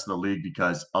from the rest of the league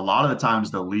because a lot of the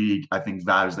times the league, I think,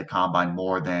 values the combine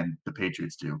more than the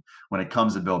Patriots do when it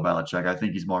comes to Bill Belichick. I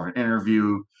think he's more of an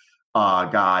interview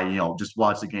guy. Just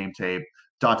watch the game tape.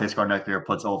 Dante Scarnecchia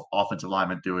puts offensive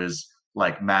linemen through his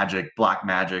black magic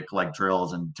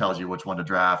drills and tells you which one to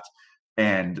draft.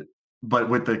 And but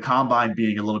with the combine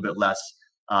being a little bit less,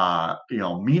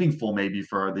 meaningful maybe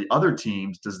for the other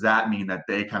teams, does that mean that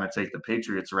they kind of take the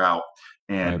Patriots route,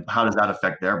 and how does that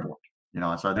affect their board?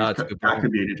 So No, that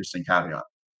could be an interesting caveat.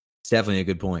 It's definitely a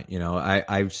good point.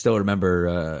 I still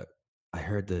remember I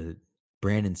heard the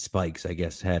Brandon Spikes, I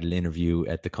guess, had an interview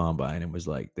at the combine and was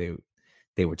like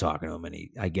they were talking to him, and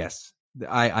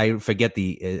I forget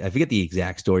the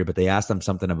exact story, but they asked him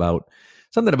something about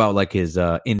like his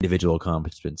individual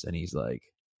accomplishments, and he's like,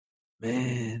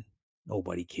 man,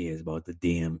 nobody cares about the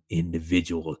damn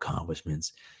individual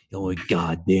accomplishments. The only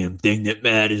goddamn thing that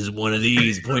matters is one of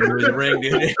these, pointing to the ring.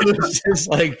 And it was just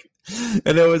like,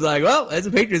 and it was like, well, that's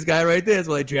a Patriots guy right there. That's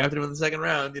why they drafted him in the second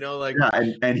round.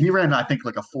 And he ran, I think,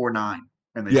 like a 4.9,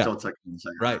 and they still took him in the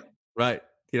second round. Right.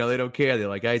 They don't care. They're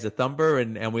like, he's a thumper,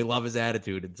 and we love his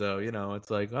attitude. And so, it's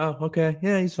like, oh, okay,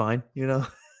 yeah, he's fine.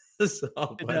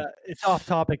 So, it's off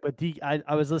topic, but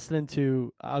I was listening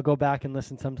to. I'll go back and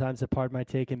listen sometimes to Pardon My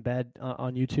Take in bed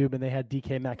on YouTube, and they had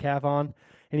DK Metcalf on,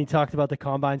 and he talked about the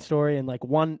combine story, and like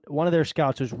one of their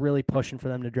scouts was really pushing for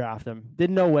them to draft him.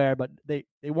 Didn't know where, but they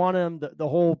wanted him. The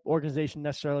whole organization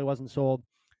necessarily wasn't sold,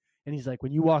 and he's like,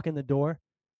 when you walk in the door,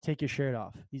 take your shirt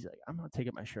off. He's like, I'm not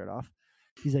taking my shirt off.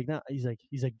 He's like, no. He's like,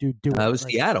 dude, do it. That was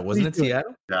like, Seattle, wasn't it?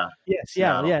 Seattle? Yeah. Yeah,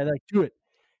 Seattle. Yeah, like, do it.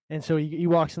 And so he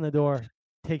walks in the door,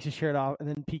 takes his shirt off, and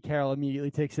then Pete Carroll immediately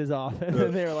takes his off. And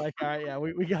then they were like, all right, yeah,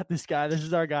 we got this guy. This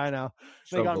is our guy now.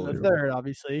 They got him the third,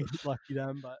 obviously. Lucky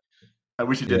them, but I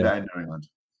wish you did that in New England.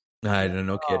 I don't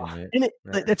know, kidding.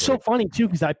 And it's so funny too,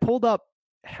 because I pulled up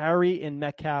Harry and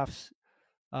Metcalf's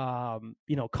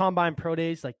combine pro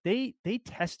days. Like they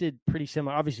tested pretty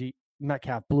similar. Obviously,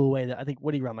 Metcalf blew away I think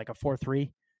what he ran, like a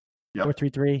 4.3,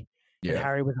 4.33. Yeah. And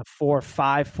Harry was a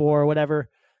 4.54 or whatever.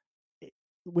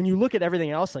 When you look at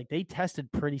everything else, like they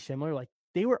tested pretty similar. Like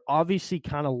they were obviously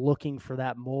kind of looking for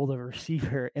that mold of a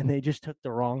receiver, and they just took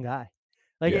the wrong guy.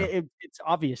 Like it's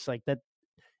obvious, like that.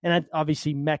 And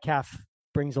obviously Metcalf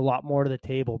brings a lot more to the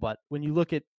table, but when you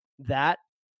look at that,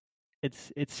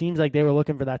 it seems like they were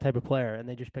looking for that type of player, and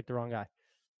they just picked the wrong guy.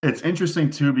 It's interesting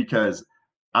too, because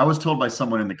I was told by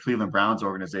someone in the Cleveland Browns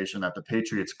organization that the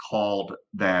Patriots called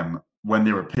them when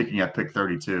they were picking at pick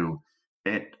 32,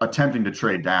 attempting to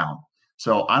trade down.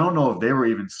 So I don't know if they were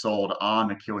even sold on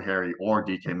N'Keal Harry or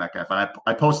DK Metcalf. And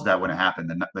I posted that when it happened,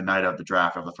 the night of the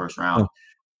draft of the first round.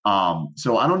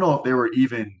 So I don't know if they were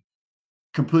even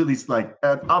completely like,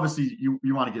 obviously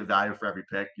you want to get value for every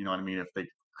pick. You know what I mean? If they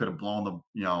could have blown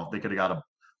they could have got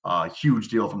a huge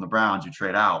deal from the Browns, you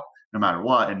trade out no matter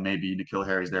what, and maybe N'Keal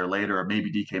Harry's there later, or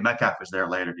maybe DK Metcalf is there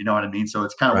later. You know what I mean? So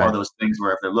it's kind of one of those things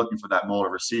where if they're looking for that mold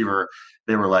of receiver,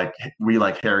 they were like, we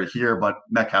like Harry here, but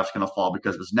Metcalf's going to fall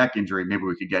because of his neck injury. Maybe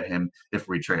we could get him if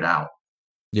we trade out.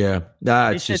 Yeah.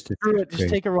 It's just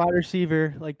take a wide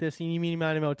receiver like this.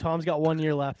 Tom's got 1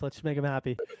 year left. Let's make him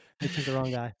happy. They took the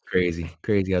wrong guy.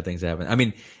 Crazy how things happen. I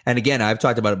mean, and again, I've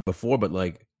talked about it before, but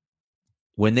like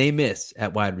when they miss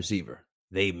at wide receiver,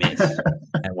 they miss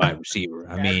at wide receiver.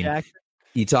 I mean, Jackson.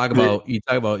 you talk about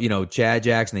Chad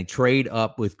Jackson. They trade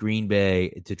up with Green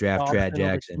Bay to draft Chad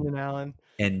Jackson.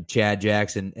 And Chad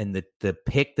Jackson, and the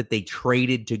pick that they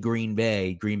traded to Green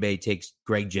Bay takes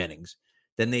Greg Jennings.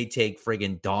 Then they take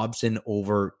friggin' Dobson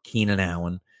over Keenan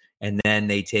Allen, and then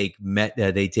they take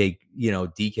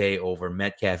DK over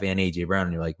Metcalf and AJ Brown.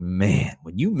 And you're like, man,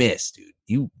 when you miss, dude,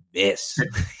 you miss.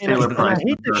 I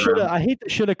hate the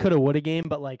shoulda, coulda, woulda game,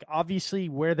 but like obviously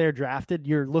where they're drafted,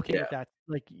 you're looking at that.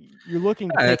 Like you're looking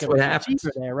to that's what happens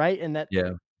there, right? And that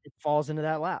it falls into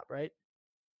that lap, right?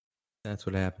 That's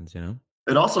what happens,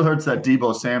 It also hurts that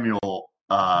Deebo Samuel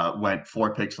went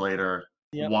 4 picks later,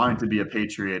 wanting to be a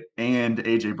Patriot, and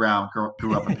AJ Brown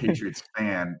grew up a Patriots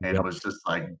fan, and it was just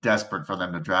like desperate for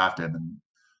them to draft him, and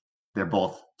they're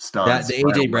both studs. The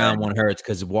AJ Brown one hurts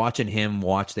because watching him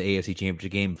watch the AFC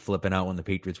Championship game, flipping out when the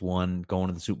Patriots won, going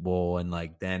to the Super Bowl, and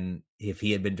like then if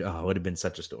he had been, it would have been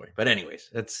such a story. But anyways,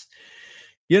 that's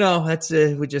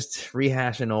we're just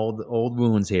rehashing old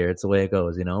wounds here. It's the way it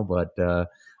goes, But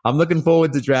I'm looking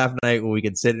forward to draft night where we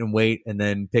can sit and wait, and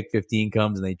then pick 15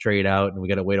 comes and they trade out, and we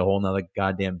got to wait a whole nother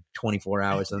goddamn 24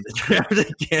 hours on the draft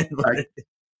again.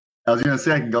 I was going to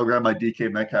say I can go grab my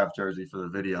DK Metcalf jersey for the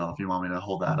video if you want me to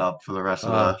hold that up for the rest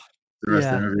of the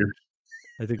interview.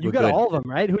 I think you got all of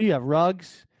them, right? Who do you have?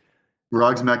 Ruggs,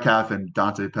 Metcalf, and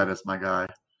Dante Pettis, my guy.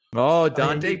 Oh,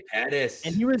 Dante Pettis.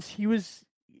 And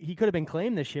he could have been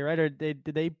claimed this year, right? Or did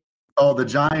they? Oh, the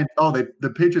Giants. Oh, the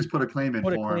Patriots put a claim in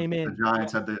for him. The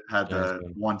Giants had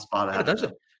the one spot ahead.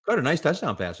 Got a nice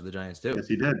touchdown pass for the Giants too. Yes,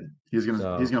 he did. He's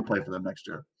gonna play for them next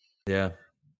year. Yeah.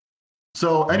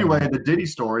 So anyway, the Diddy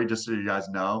story, just so you guys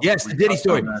know. Yes, the Diddy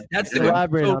story. That's the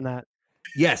elaborate on that.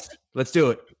 Yes, let's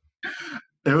do it.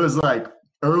 It was like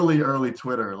early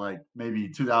Twitter, like maybe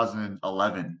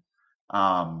 2011,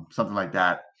 something like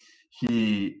that.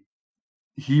 He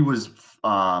was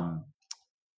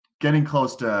getting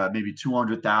close to maybe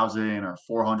 200,000 or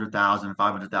 400,000,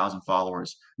 500,000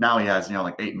 followers. Now he has,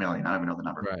 like 8 million. I don't even know the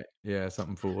number. Right. Yeah,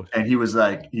 something foolish. And he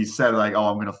said like, oh,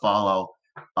 I'm going to follow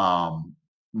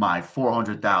my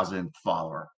 400,000th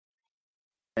follower.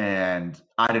 And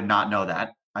I did not know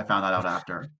that. I found that out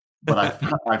after. But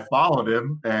I followed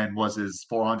him and was his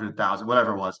 400,000,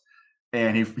 whatever it was.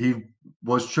 And he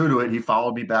was true to it. He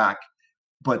followed me back.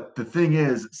 But the thing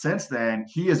is, since then,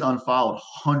 he has unfollowed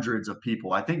hundreds of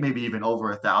people. I think maybe even over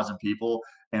 1,000 people.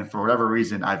 And for whatever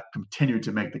reason, I've continued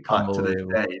to make the cut to this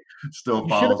day. Still you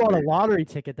follows should have bought me. a lottery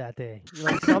ticket that day.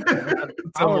 Like something. Like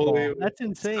that's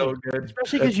insane. So good.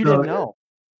 Especially because you didn't know.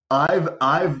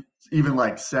 I've even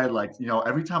said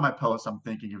every time I post, I'm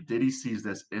thinking if Diddy sees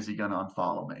this, is he gonna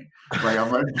unfollow me? Like I'm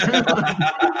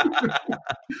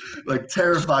like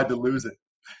terrified to lose it.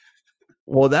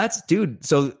 Well, dude.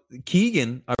 So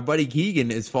Keegan, our buddy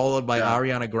Keegan, is followed by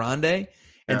Ariana Grande,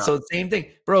 and so same thing,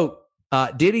 bro.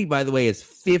 Diddy, by the way, is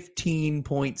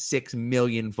 15.6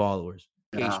 million followers.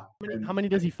 Yeah. How many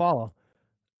does he follow?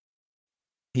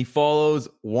 He follows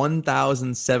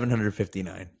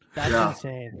 1,759. That's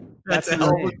insane. That's a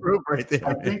hell of a group right there.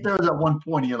 I think there was at one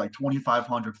point he had like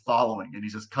 2,500 following, and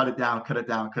he's just cut it down. But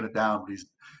he's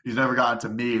never gotten to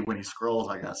me when he scrolls,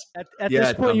 I guess. At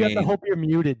this point, you have to hope you're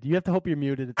muted. You have to hope you're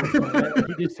muted at this point. Right?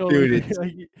 You just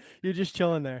you're just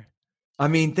chilling there. I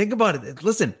mean, think about it.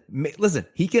 Listen.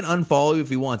 He can unfollow you if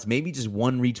he wants. Maybe just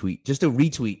one retweet, just a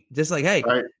retweet, just like, hey,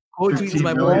 quote tweet is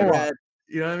my boy.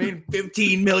 You know what I mean?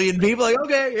 15 million people. Like,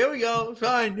 okay, here we go.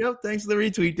 Fine. Yep. Thanks for the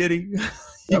retweet, Diddy.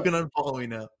 You can unfollow me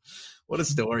now. What a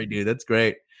story, dude. That's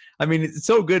great. I mean, it's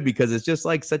so good because it's just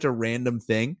like such a random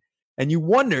thing. And you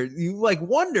wonder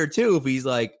too, if he's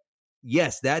like,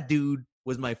 yes, that dude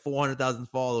was my 400,000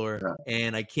 follower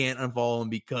and I can't unfollow him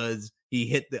because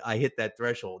I hit that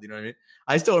threshold. You know what I mean?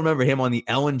 I still remember him on the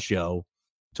Ellen show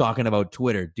talking about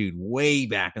Twitter, dude, way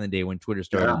back in the day when Twitter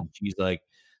started. Yeah. She's like,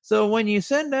 so when you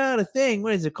send out a thing,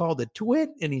 what is it called? A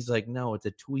twit? And he's like, no, it's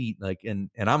a tweet. Like,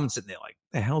 and I'm sitting there like,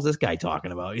 the hell's this guy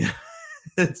talking about? He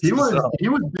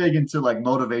was big into like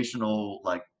motivational,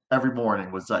 like every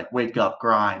morning was like, wake up,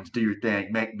 grind, do your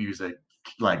thing, make music,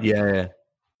 like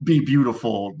be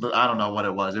beautiful. I don't know what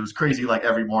it was. It was crazy, like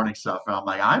every morning stuff. And I'm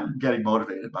like, I'm getting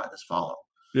motivated by this follow.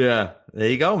 Yeah, there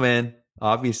you go, man.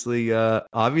 Obviously,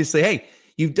 hey,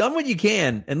 you've done what you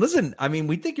can. And listen, I mean,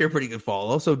 we think you're a pretty good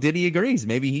follow. So Diddy agrees.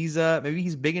 Maybe he's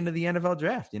big into the NFL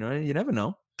draft. You know, you never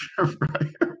know.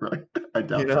 right. I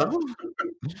doubt that.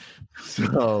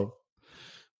 So,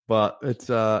 but it's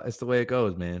the way it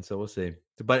goes, man. So we'll see.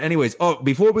 But anyways,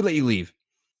 before we let you leave,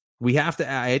 I have to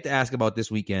ask about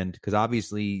this weekend because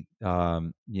obviously,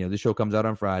 this show comes out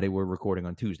on Friday. We're recording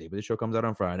on Tuesday, but this show comes out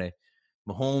on Friday.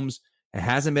 Mahomes. It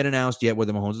hasn't been announced yet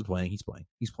whether Mahomes is playing. He's playing.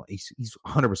 He's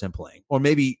 100% playing. Or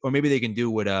maybe they can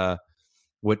do what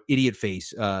Idiot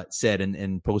Face said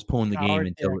and postpone the game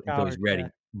until he's ready.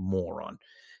 Moron.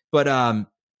 But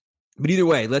either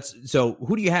way, so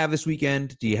who do you have this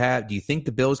weekend? Do you think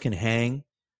the Bills can hang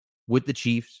with the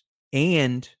Chiefs?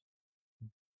 And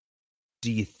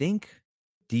do you think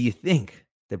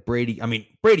that Brady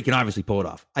can obviously pull it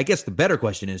off? I guess the better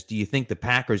question is, do you think the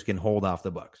Packers can hold off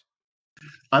the Bucs?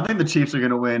 I think the Chiefs are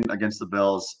going to win against the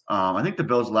Bills. I think the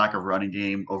Bills' lack of running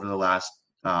game over the last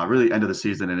really end of the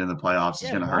season and in the playoffs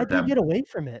is going to hurt them. Why did he get away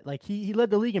from it? Like he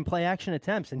led the league in play action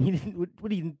attempts, and he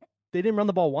didn't. They didn't run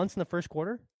the ball once in the first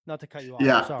quarter. Not to cut you off.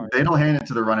 Yeah, sorry. They don't hand it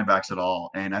to the running backs at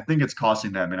all, and I think it's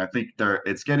costing them. And I think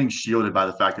it's getting shielded by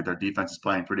the fact that their defense is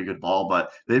playing pretty good ball,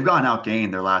 but they've gotten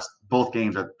outgained both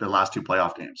games are their last two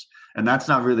playoff games, and that's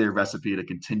not really a recipe to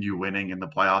continue winning in the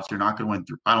playoffs. You're not going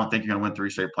to win. I don't think you're going to win 3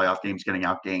 straight playoff games, getting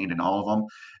outgained in all of them.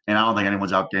 And I don't think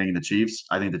anyone's outgaining the Chiefs.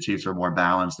 I think the Chiefs are more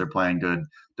balanced. They're playing good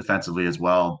defensively as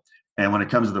well. And when it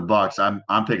comes to the Bucs,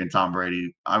 I'm picking Tom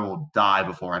Brady. I will die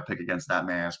before I pick against that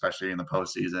man, especially in the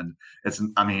postseason.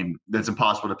 It's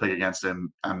impossible to pick against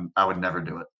him. I would never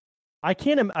do it. I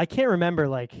can't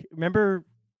remember. Remember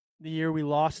the year we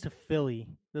lost to Philly?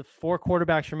 The 4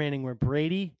 quarterbacks remaining were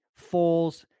Brady,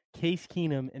 Foles, Case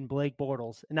Keenum, and Blake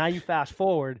Bortles. And now you fast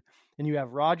forward and you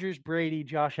have Rodgers, Brady,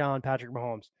 Josh Allen, Patrick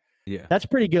Mahomes. Yeah, that's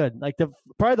pretty good. Like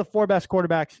probably the 4 best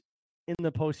quarterbacks in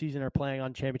the postseason are playing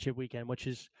on championship weekend, which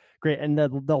is great. And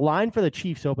the line for the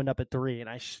Chiefs opened up at 3. And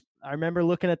I remember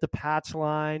looking at the Pats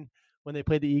line when they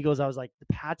played the Eagles. I was like,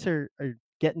 the Pats are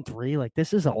getting 3. Like,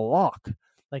 this is a lock.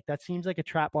 Like, that seems like a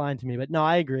trap line to me. But no,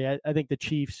 I agree. I think the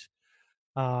Chiefs,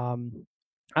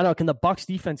 I don't know. Can the Bucs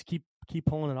defense keep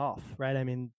pulling it off? Right. I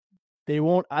mean, they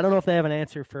won't. I don't know if they have an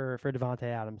answer for Devontae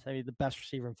Adams. I mean, the best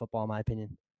receiver in football, in my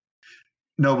opinion.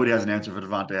 Nobody has an answer for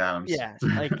Devontae Adams. Yeah.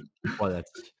 Like,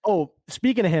 well,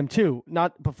 speaking of him too,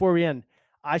 not before we end,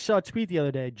 I saw a tweet the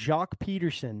other day. Jock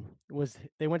Peterson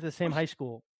they went to the same high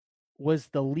school, was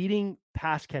the leading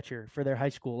pass catcher for their high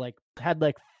school. Like, had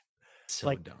dumb.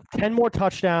 10 more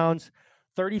touchdowns,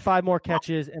 35 more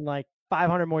catches, and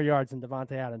 500 more yards than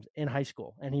Devontae Adams in high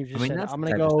school. And he just said, I'm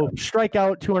going to go strike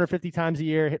out 250 times a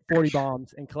year, hit 40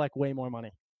 bombs, and collect way more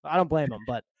money. I don't blame him,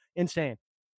 but insane.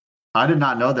 I did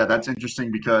not know that. That's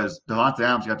interesting because Devontae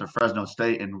Adams got to Fresno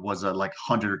State and was a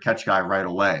 100 catch guy right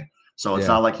away. So it's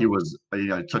not like he was,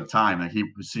 it took time. Like he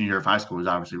was senior year of high school was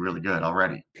obviously really good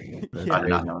already. I did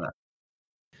not know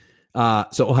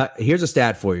that. So here's a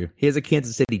stat for you. Here's a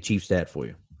Kansas City Chiefs stat for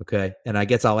you. Okay. And I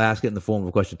guess I'll ask it in the form of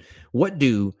a question. What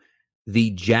do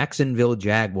the Jacksonville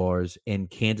Jaguars and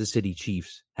Kansas City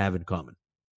Chiefs have in common?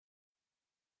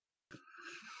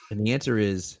 And the answer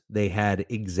is they had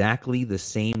exactly the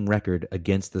same record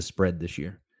against the spread this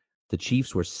year. The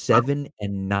Chiefs were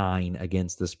 7-9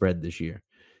 against the spread this year.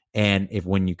 And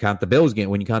when you count the Bills game,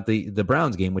 when you count the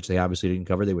Browns game, which they obviously didn't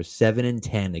cover, they were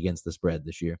 7-10 against the spread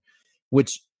this year,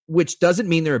 which doesn't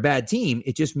mean they're a bad team.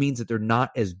 It just means that they're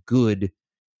not as good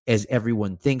as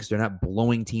everyone thinks. They're not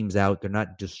blowing teams out. They're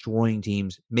not destroying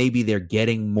teams. Maybe they're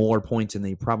getting more points than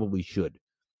they probably should.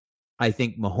 I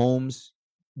think Mahomes,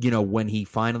 when he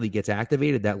finally gets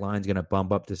activated, that line's going to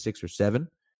bump up to 6 or 7.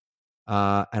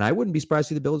 And I wouldn't be surprised to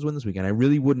see the Bills win this weekend. I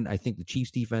really wouldn't. I think the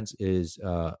Chiefs defense is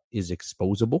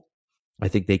exposable. I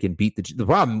think they can beat the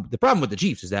problem. The problem with the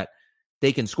Chiefs is that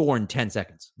they can score in 10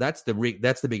 seconds. That's the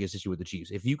biggest issue with the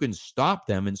Chiefs. If you can stop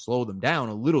them and slow them down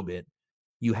a little bit,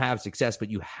 you have success, but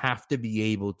you have to be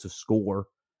able to score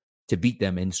to beat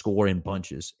them and score in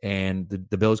bunches. And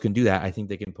the Bills can do that. I think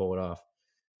they can pull it off.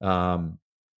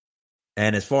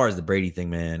 And as far as the Brady thing,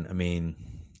 man, I mean,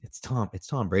 it's Tom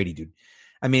Brady, dude.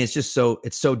 I mean, it's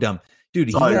so dumb,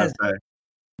 dude.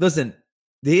 Listen,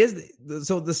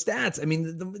 so the stats, I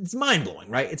mean, it's mind blowing,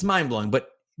 right? It's mind blowing, but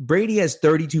Brady has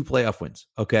 32 playoff wins.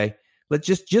 Okay. Let's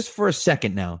just for a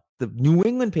second now, the New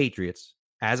England Patriots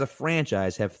as a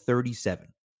franchise have 37.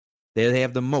 They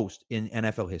have the most in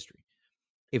NFL history.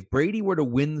 If Brady were to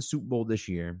win the Super Bowl this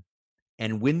year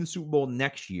and win the Super Bowl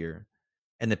next year,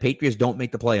 and the Patriots don't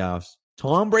make the playoffs,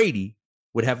 Tom Brady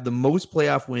would have the most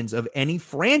playoff wins of any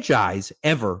franchise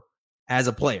ever as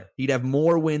a player. He'd have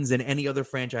more wins than any other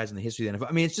franchise in the history of the NFL.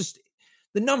 I mean, it's just,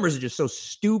 the numbers are just so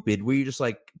stupid where you're just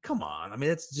like, come on. I mean,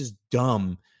 that's just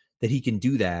dumb that he can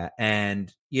do that.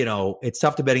 And, it's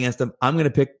tough to bet against them. I'm going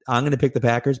to pick the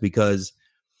Packers because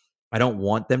I don't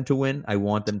want them to win. I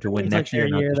want them to win next year.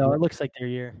 Though. It looks like their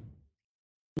year.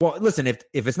 Well, listen, if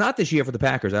it's not this year for the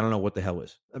Packers, I don't know what the hell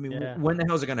is. I mean, when the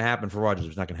hell is it going to happen for Rodgers?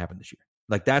 It's not going to happen this year.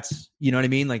 Like, that's, you know what I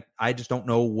mean? Like, I just don't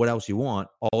know what else you want.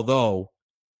 Although,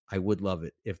 I would love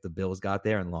it if the Bills got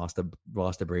there and lost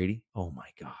to Brady. Oh my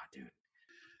God, dude,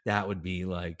 that would be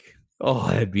like,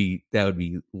 that would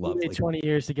be lovely. 20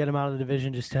 years to get him out of the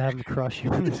division just to have him crush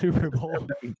you in the Super Bowl.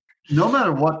 No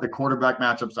matter what, the quarterback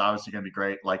matchup's obviously going to be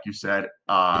great, like you said,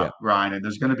 Ryan. And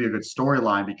there's going to be a good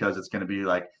storyline because it's going to be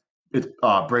like, it's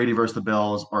Brady versus the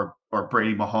Bills, or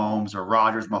Brady Mahomes, or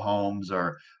Rodgers Mahomes,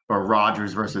 or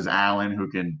Rodgers versus Allen,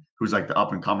 who's like the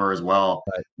up and comer as well.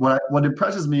 Right. What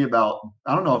impresses me about,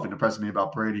 I don't know if it impresses me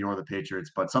about Brady or the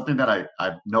Patriots, but something that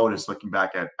I've noticed looking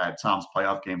back at Tom's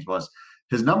playoff games was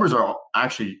his numbers are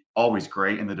actually always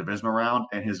great in the divisional round,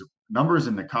 and his numbers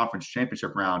in the conference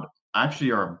championship round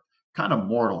actually are kind of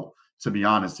mortal, to be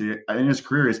honest. In his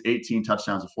career, is 18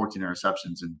 touchdowns and 14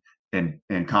 interceptions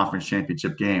in conference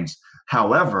championship games.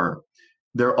 However,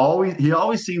 he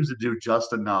always seems to do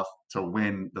just enough to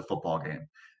win the football game.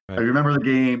 Right. I remember the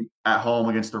game at home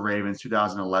against the Ravens,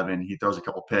 2011. He throws a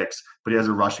couple picks, but he has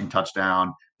a rushing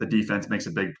touchdown. The defense makes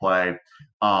a big play.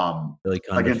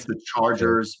 Against the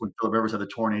Chargers, when Phillip Rivers had the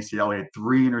torn ACL, he had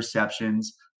 3 interceptions,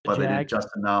 but they did just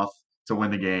enough to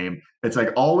win the game. It's like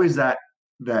always that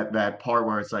part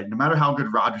where it's like, no matter how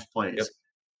good Rodgers plays,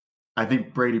 I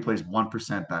think Brady plays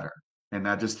 1% better, and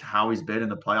that's just how he's been in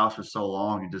the playoffs for so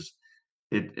long. And just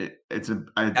like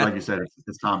you said,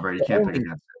 it's Tom Brady. You can't pick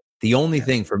against it. The only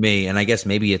thing for me, and I guess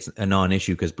maybe it's a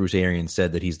non-issue because Bruce Arians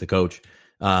said that he's the coach,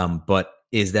 but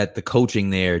is that the coaching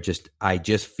there? I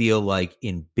just feel like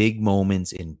in big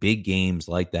moments, in big games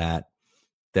like that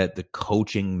the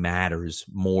coaching matters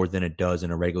more than it does in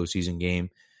a regular season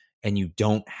game, and you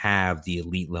don't have the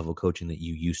elite level coaching that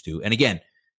you used to. And again,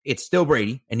 it's still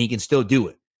Brady, and he can still do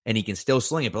it, and he can still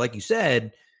sling it. But like you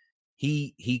said,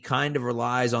 he kind of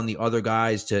relies on the other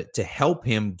guys to help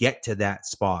him get to that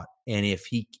spot. And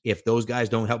if those guys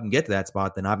don't help him get to that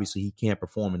spot, then obviously he can't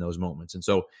perform in those moments. And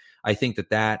so I think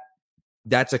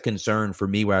that's a concern for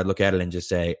me, where I look at it and just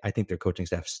say, I think their coaching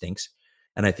staff stinks.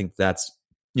 And I think that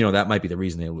might be the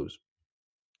reason they lose.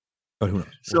 But who knows?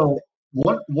 So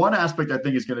one aspect I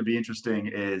think is going to be interesting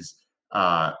is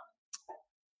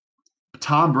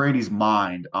Tom Brady's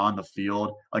mind on the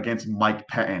field against Mike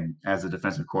Pettin as the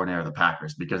defensive coordinator of the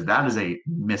Packers, because that is a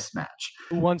mismatch.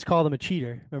 Who once called him a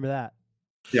cheater? Remember that?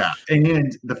 Yeah.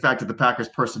 And the fact that the Packers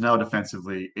personnel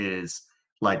defensively is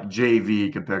like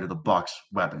JV compared to the Bucs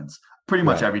weapons. Pretty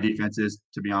much every defense is,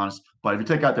 to be honest. But if you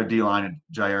take out their D-line and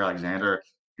Jair Alexander,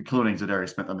 including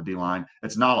Zadarius Smith on the D-line,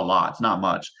 it's not a lot. It's not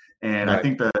much. And I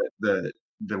think the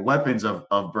weapons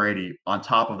of Brady, on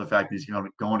top of the fact that he's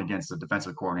going against a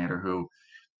defensive coordinator who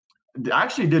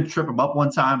actually did trip him up one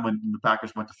time when the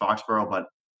Packers went to Foxborough, but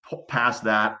past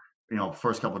that,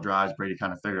 first couple of drives, Brady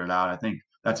kind of figured it out. I think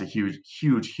that's a huge,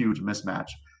 huge, huge mismatch.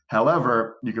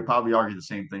 However, you could probably argue the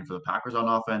same thing for the Packers on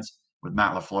offense with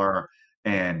Matt LaFleur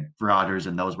and Rodgers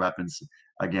and those weapons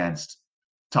against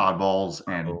Todd Bowles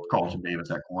and Carlton Davis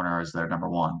at corner as their number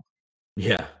one.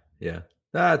 Yeah.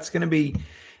 It's gonna be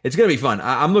fun.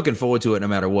 I'm looking forward to it no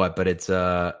matter what. But it's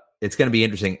gonna be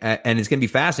interesting, and it's gonna be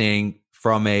fascinating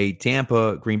from a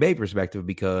Tampa Green Bay perspective,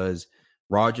 because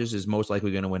Rodgers is most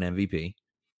likely going to win MVP,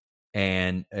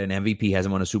 and an MVP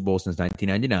hasn't won a Super Bowl since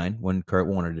 1999 when Kurt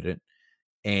Warner did it.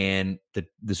 And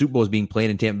the Super Bowl is being played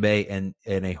in Tampa Bay, and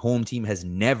a home team has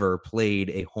never played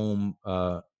a home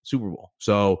Super Bowl.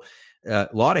 So a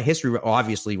lot of history.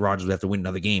 Obviously, Rodgers would have to win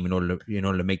another game in order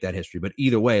to make that history. But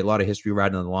either way, a lot of history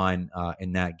riding on the line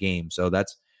in that game. So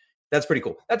that's pretty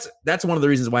cool. That's one of the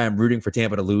reasons why I'm rooting for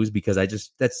Tampa to lose, because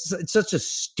it's such a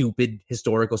stupid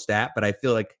historical stat, but I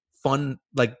feel like fun.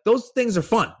 Like, those things are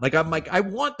fun. Like, I'm like, I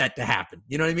want that to happen.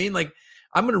 You know what I mean? Like,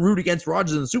 I'm going to root against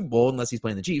Rodgers in the Super Bowl unless he's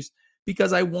playing the Chiefs,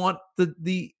 because I want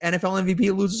the NFL MVP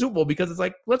to lose the Super Bowl, because it's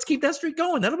like, let's keep that streak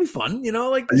going. That'll be fun.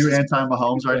 Like, are you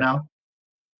anti-Mahomes right now?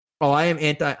 Oh, I'm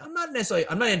not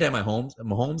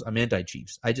anti-Mahomes. I'm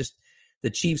anti-Chiefs. The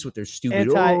Chiefs with their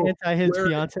stupid anti his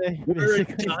fiance. We're a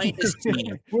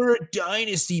dynasty. We're a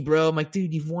dynasty, bro. I'm like,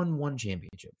 dude, you've won one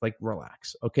championship. Like,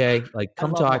 relax, okay? Like,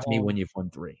 come talk to me when you've won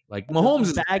three. Like,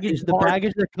 Mahomes, the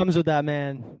baggage that comes with that,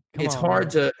 man. It's hard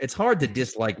to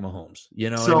dislike Mahomes. You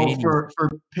know so what I mean? for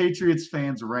Patriots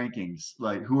fans rankings,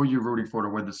 like, who are you rooting for to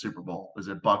win the Super Bowl? Is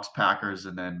it Bucs, Packers,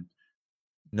 and then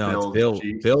no? It's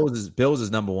Bills. Bills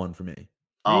is number one for me.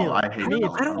 Oh, really? I hate it.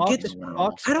 I don't get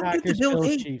the Bills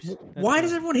hate. Why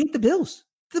does everyone hate the Bills?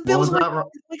 The Bills are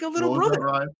like a little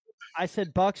brother. I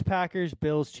said Bucs, Packers,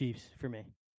 Bills, Chiefs for me.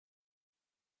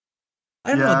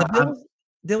 I don't know. The Bills,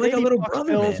 they're like a little Bucs,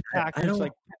 brother. Bills, Packers,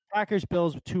 like Packers,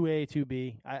 Bills, 2A,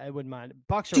 2B. I wouldn't mind.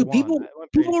 Bucs are one.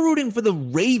 People are rooting for the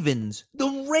Ravens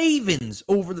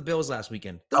over the Bills last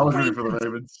weekend. I was rooting for the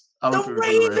Ravens. The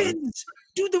Ravens.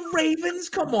 Dude, the Ravens.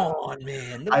 Come on,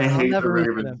 man. I hate the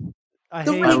Ravens. I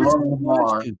love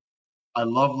Lamar. I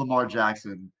love Lamar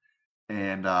Jackson,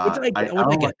 and I don't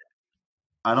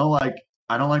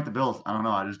like the Bills. I don't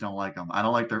know. I just don't like them. I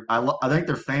don't like I think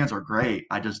their fans are great.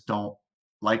 I just don't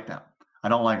like them. I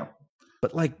don't like them.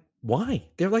 But, like, why?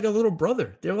 They're like a little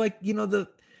brother. They're like, they're like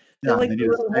the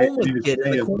little homeless kid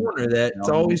in the corner that's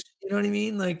always, you know what I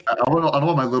mean? Like, I don't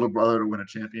want my little brother to win a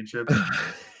championship.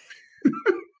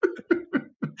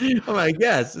 Oh, I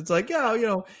guess it's like,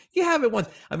 you have it once.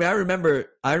 I mean, I remember in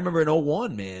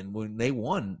 2001, man, when they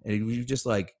won, and we just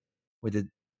like,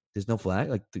 there's no flag,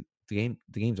 like the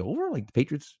game's over, like the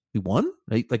Patriots, we won,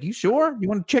 like you sure you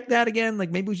want to check that again? Like,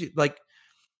 maybe we should, like,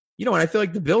 and I feel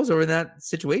like the Bills are in that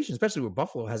situation, especially where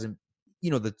Buffalo hasn't,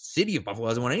 the city of Buffalo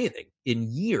hasn't won anything in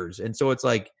years, and so it's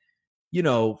like,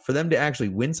 for them to actually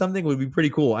win something would be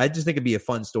pretty cool. I just think it'd be a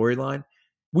fun storyline.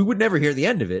 We would never hear the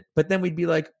end of it, but then we'd be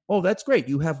like, oh, that's great.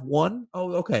 You have one?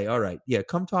 Oh, okay. All right. Yeah.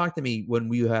 Come talk to me when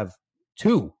you have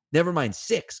two. Never mind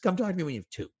 6. Come talk to me when you have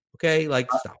 2. Okay? Like,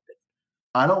 stop it.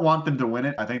 I don't want them to win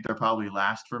it. I think they're probably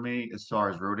last for me as far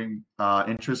as rooting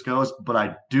interest goes, but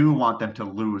I do want them to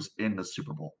lose in the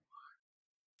Super Bowl.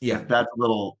 Yeah. That's a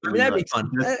little. I mean, that'd be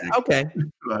fun. Okay.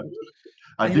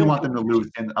 I do want them to lose,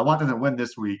 and I want them to win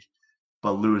this week,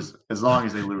 but lose as long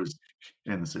as they lose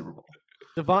in the Super Bowl.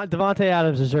 Devontae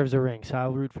Adams deserves a ring, so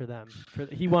I'll root for them.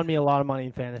 He won me a lot of money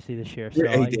in fantasy this year. So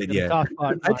he did, yeah.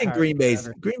 I think Green Bay's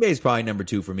probably number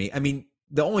 2 for me. I mean,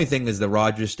 the only thing is the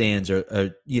Rodgers stands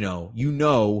are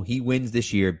he wins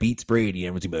this year, beats Brady, and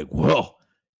everyone's gonna be like, whoa,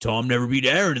 Tom never beat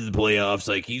Aaron in the playoffs.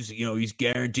 Like, he's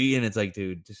guaranteed. And it's like,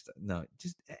 dude,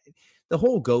 the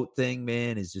whole GOAT thing,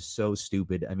 man, is just so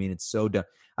stupid. I mean, it's so dumb.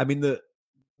 I mean, the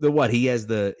what he has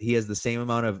the same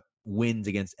amount of wins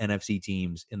against NFC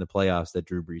teams in the playoffs that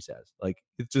Drew Brees has. Like,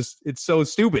 it's so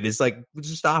stupid. It's like,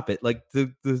 just stop it. Like,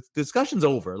 the discussion's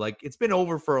over. Like, it's been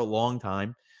over for a long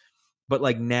time, but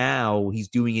like now he's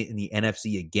doing it in the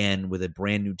NFC again with a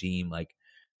brand new team. Like,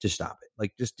 just stop it.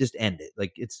 Like, just end it.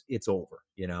 Like, it's over,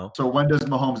 you know? So when does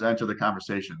Mahomes enter the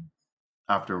conversation?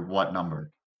 After what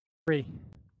number? 3.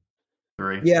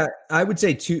 Yeah, I would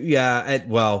say 2. Yeah,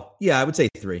 I would say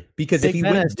 3 because if he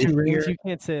wins this year, you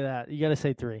can't say that. You got to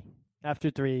say 3.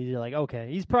 After 3, you're like, okay,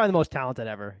 he's probably the most talented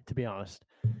ever, to be honest.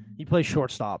 He plays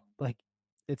shortstop. Like,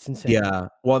 it's insane. Yeah.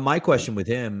 Well, my question with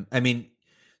him, I mean,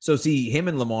 so see, him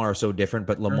and Lamar are so different,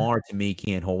 but Lamar to me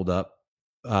can't hold up.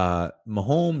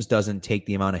 Mahomes doesn't take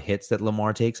the amount of hits that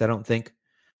Lamar takes, I don't think.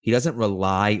 He doesn't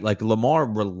rely, like Lamar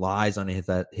relies on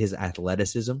his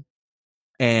athleticism.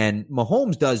 And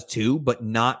Mahomes does too, but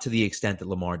not to the extent that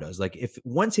Lamar does. Like, if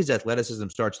once his athleticism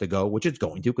starts to go, which it's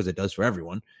going to because it does for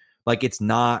everyone, like, it's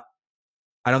not,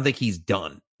 I don't think he's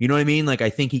done. You know what I mean? Like, I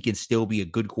think he can still be a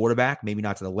good quarterback, maybe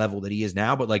not to the level that he is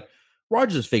now, but like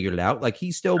Rodgers has figured it out. Like,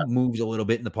 he still moves a little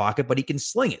bit in the pocket, but he can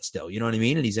sling it still. You know what I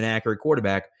mean? And he's an accurate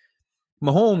quarterback.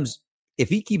 Mahomes, if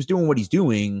he keeps doing what he's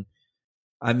doing,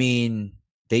 I mean,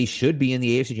 they should be in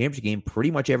the AFC Championship game pretty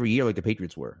much every year like the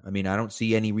Patriots were. I mean, I don't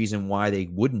see any reason why they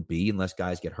wouldn't be unless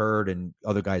guys get hurt and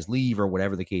other guys leave or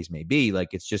whatever the case may be. Like,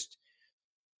 it's just,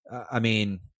 I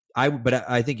mean, but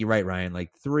I think you're right, Ryan.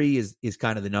 Like, 3 is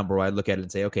kind of the number where I look at it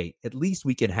and say, okay, at least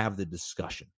we can have the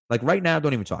discussion. Like, right now,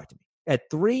 don't even talk to me. At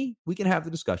 3, we can have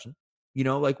the discussion. You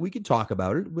know, like, we can talk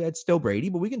about it. It's still Brady,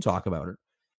 but we can talk about it.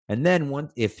 And then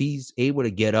if he's able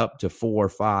to get up to 4 or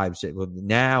 5, 6,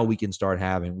 now we can start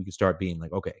being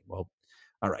like, okay, well,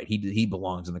 all right, he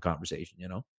belongs in the conversation, you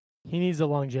know? He needs the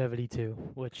longevity too,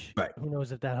 which who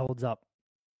knows if that holds up.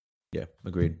 Yeah,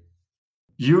 agreed.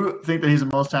 You think that he's the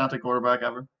most talented quarterback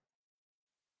ever?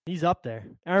 He's up there.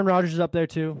 Aaron Rodgers is up there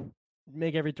too.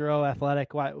 Make every throw,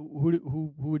 athletic. Why?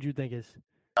 Who would you think is?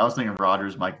 I was thinking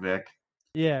Rodgers, Mike Vick.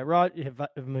 Yeah,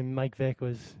 Mike Vick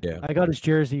was. Yeah. I got his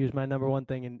jersey. He was my number one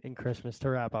thing in Christmas to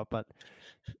wrap up. But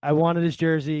I wanted his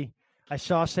jersey. I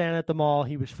saw Santa at the mall.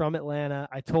 He was from Atlanta.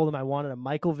 I told him I wanted a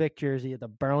Michael Vick jersey at the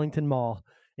Burlington Mall,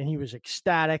 and he was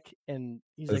ecstatic. And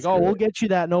he's That's like, "Oh, great. we'll get you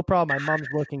that, no problem." My mom's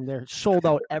looking. They're sold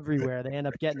out everywhere. They end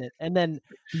up getting it. And then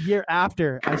the year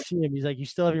after, I see him. He's like, "You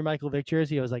still have your Michael Vick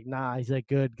jersey?" I was like, "Nah." He's like,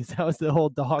 "Good," because that was the whole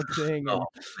dog thing.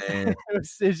 And man.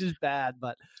 it's just bad.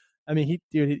 But I mean,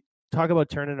 he talk about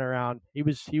turning around. He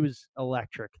was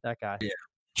electric, that guy. Yeah.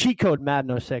 Cheat code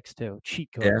Madden 06 too. Cheat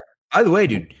code. Yeah. By the way,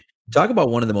 dude, talk about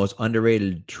one of the most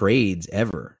underrated trades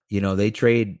ever. You know, they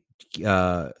trade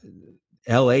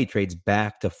LA trades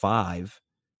back to 5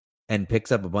 and picks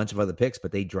up a bunch of other picks,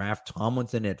 but they draft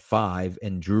Tomlinson at 5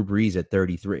 and Drew Brees at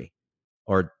 33.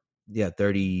 Or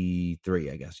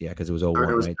 33, I guess. Yeah, because it was 01,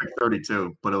 It was right? pick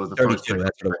 32, but it was the first pick.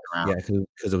 That's what it was. Yeah,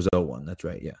 because it was 01. That's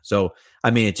right. Yeah. So,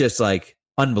 I mean, it's just like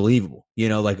unbelievable, you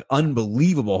know, like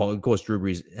unbelievable. Of course, Drew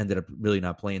Brees ended up really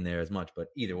not playing there as much, but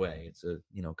either way, it's a,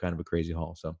 you know, kind of a crazy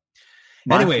haul. So,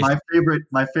 anyways,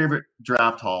 my favorite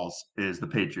draft hauls is the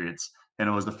Patriots, and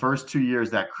it was the first 2 years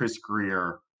that Chris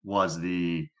Greer was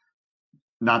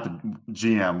not the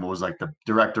GM, was like the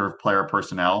director of player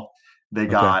personnel. They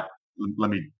got let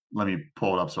me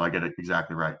pull it up so I get it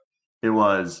exactly right. It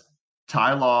was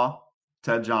Ty Law,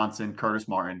 Ted Johnson, Curtis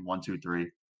Martin, 1, 2,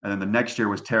 3. And then the next year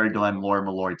was Terry Glenn, Lori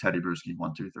Malloy, Teddy Bruschi,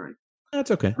 1, 2, 3. That's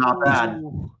okay. Not bad.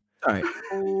 All right.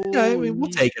 Yeah, I mean,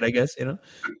 we'll take it, I guess, you know.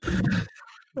 Terry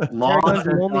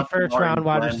the only first-round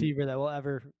wide receiver that will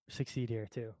ever succeed here,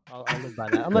 too. I'll live by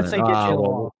that. Unless they get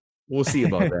Jalen. We'll see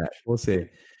about that. We'll see.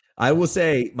 I will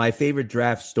say my favorite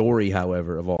draft story,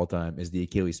 however, of all time is the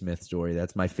Achilles Smith story.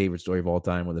 That's my favorite story of all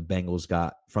time, where the Bengals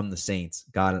got from the Saints,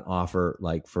 got an offer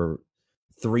like for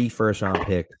 3 first-round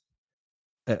picks,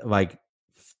 like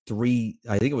 3.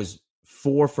 I think it was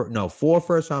 4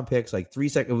 first-round picks, like 3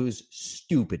 seconds. It was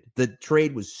stupid. The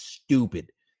trade was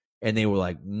stupid, and they were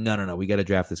like, "No, we got to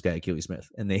draft this guy Achilles Smith,"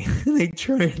 and they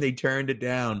turned it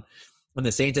down, and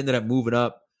the Saints ended up moving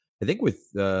up, I think with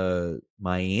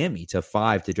Miami to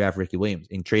 5 to draft Ricky Williams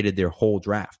and traded their whole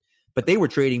draft. But they were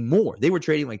trading more. They were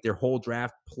trading like their whole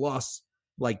draft plus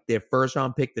like their first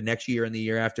round pick the next year and the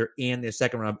year after and their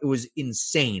second round. It was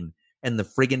insane. And the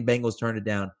friggin' Bengals turned it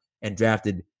down and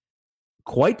drafted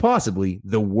quite possibly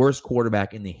the worst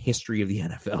quarterback in the history of the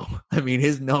NFL. I mean,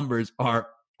 his numbers are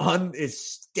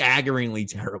staggeringly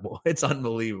terrible. It's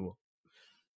unbelievable.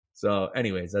 So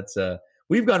anyways, that's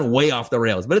we've gone way off the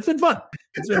rails, but it's been fun.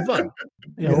 It's been fun.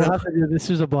 Yeah, we'll have to do this.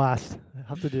 Is a blast. I'll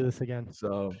have to do this again.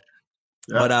 So,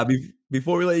 Yeah. But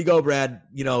before we let you go, Brad,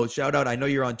 shout out. I know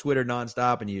you're on Twitter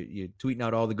nonstop and you're tweeting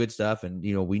out all the good stuff. And,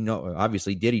 we know,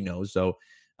 obviously Diddy knows. So,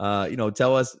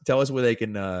 tell us where they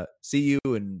can see you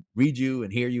and read you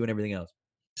and hear you and everything else.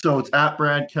 So it's at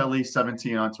Brad Kelly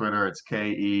 17 on Twitter. It's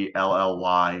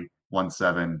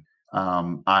KELLY17.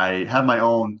 I have my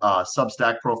own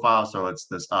Substack profile. So it's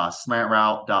this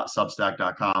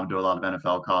slantroute.substack.com. Do a lot of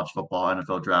NFL, college football,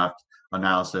 NFL draft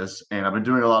analysis. And I've been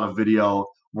doing a lot of video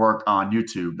work on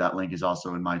YouTube. That link is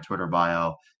also in my Twitter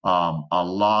bio. A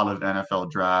lot of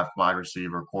NFL draft, wide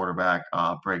receiver, quarterback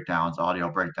breakdowns, audio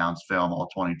breakdowns, film, all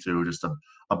 22, just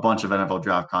a bunch of NFL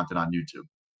draft content on YouTube.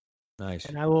 Nice.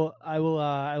 And I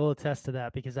will attest to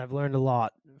that because I've learned a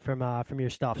lot from your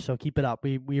stuff. So keep it up.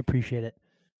 We appreciate it.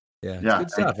 Yeah,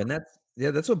 it's good stuff. And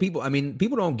that's what people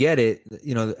don't get it,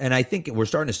 and I think we're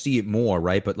starting to see it more,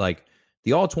 right? But like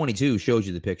the all 22 shows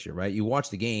you the picture, right? You watch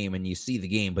the game and you see the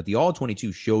game, but the all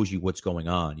 22 shows you what's going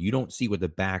on. You don't see what the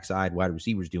backside wide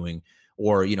receiver's doing,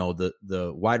 or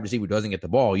the wide receiver doesn't get the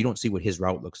ball. You don't see what his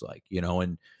route looks like,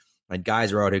 and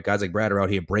guys are out here, guys like Brad are out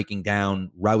here breaking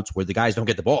down routes where the guys don't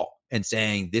get the ball and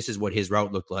saying this is what his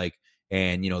route looked like,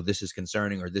 and this is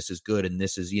concerning, or this is good, and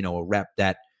this is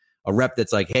a rep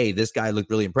that's like, hey, this guy looked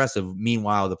really impressive.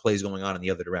 Meanwhile, the play's going on in the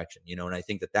other direction, and I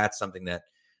think that's something that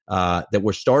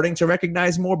we're starting to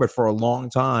recognize more. But for a long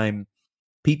time,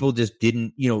 people just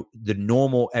didn't, the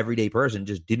normal everyday person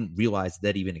just didn't realize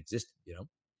that even existed,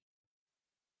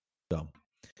 So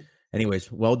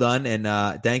anyways, well done. And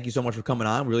thank you so much for coming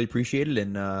on. Really appreciate it.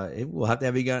 And we'll have to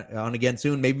have you on again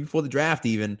soon, maybe before the draft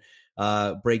even,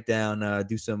 break down,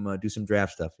 do some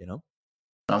draft stuff,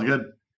 Sounds good.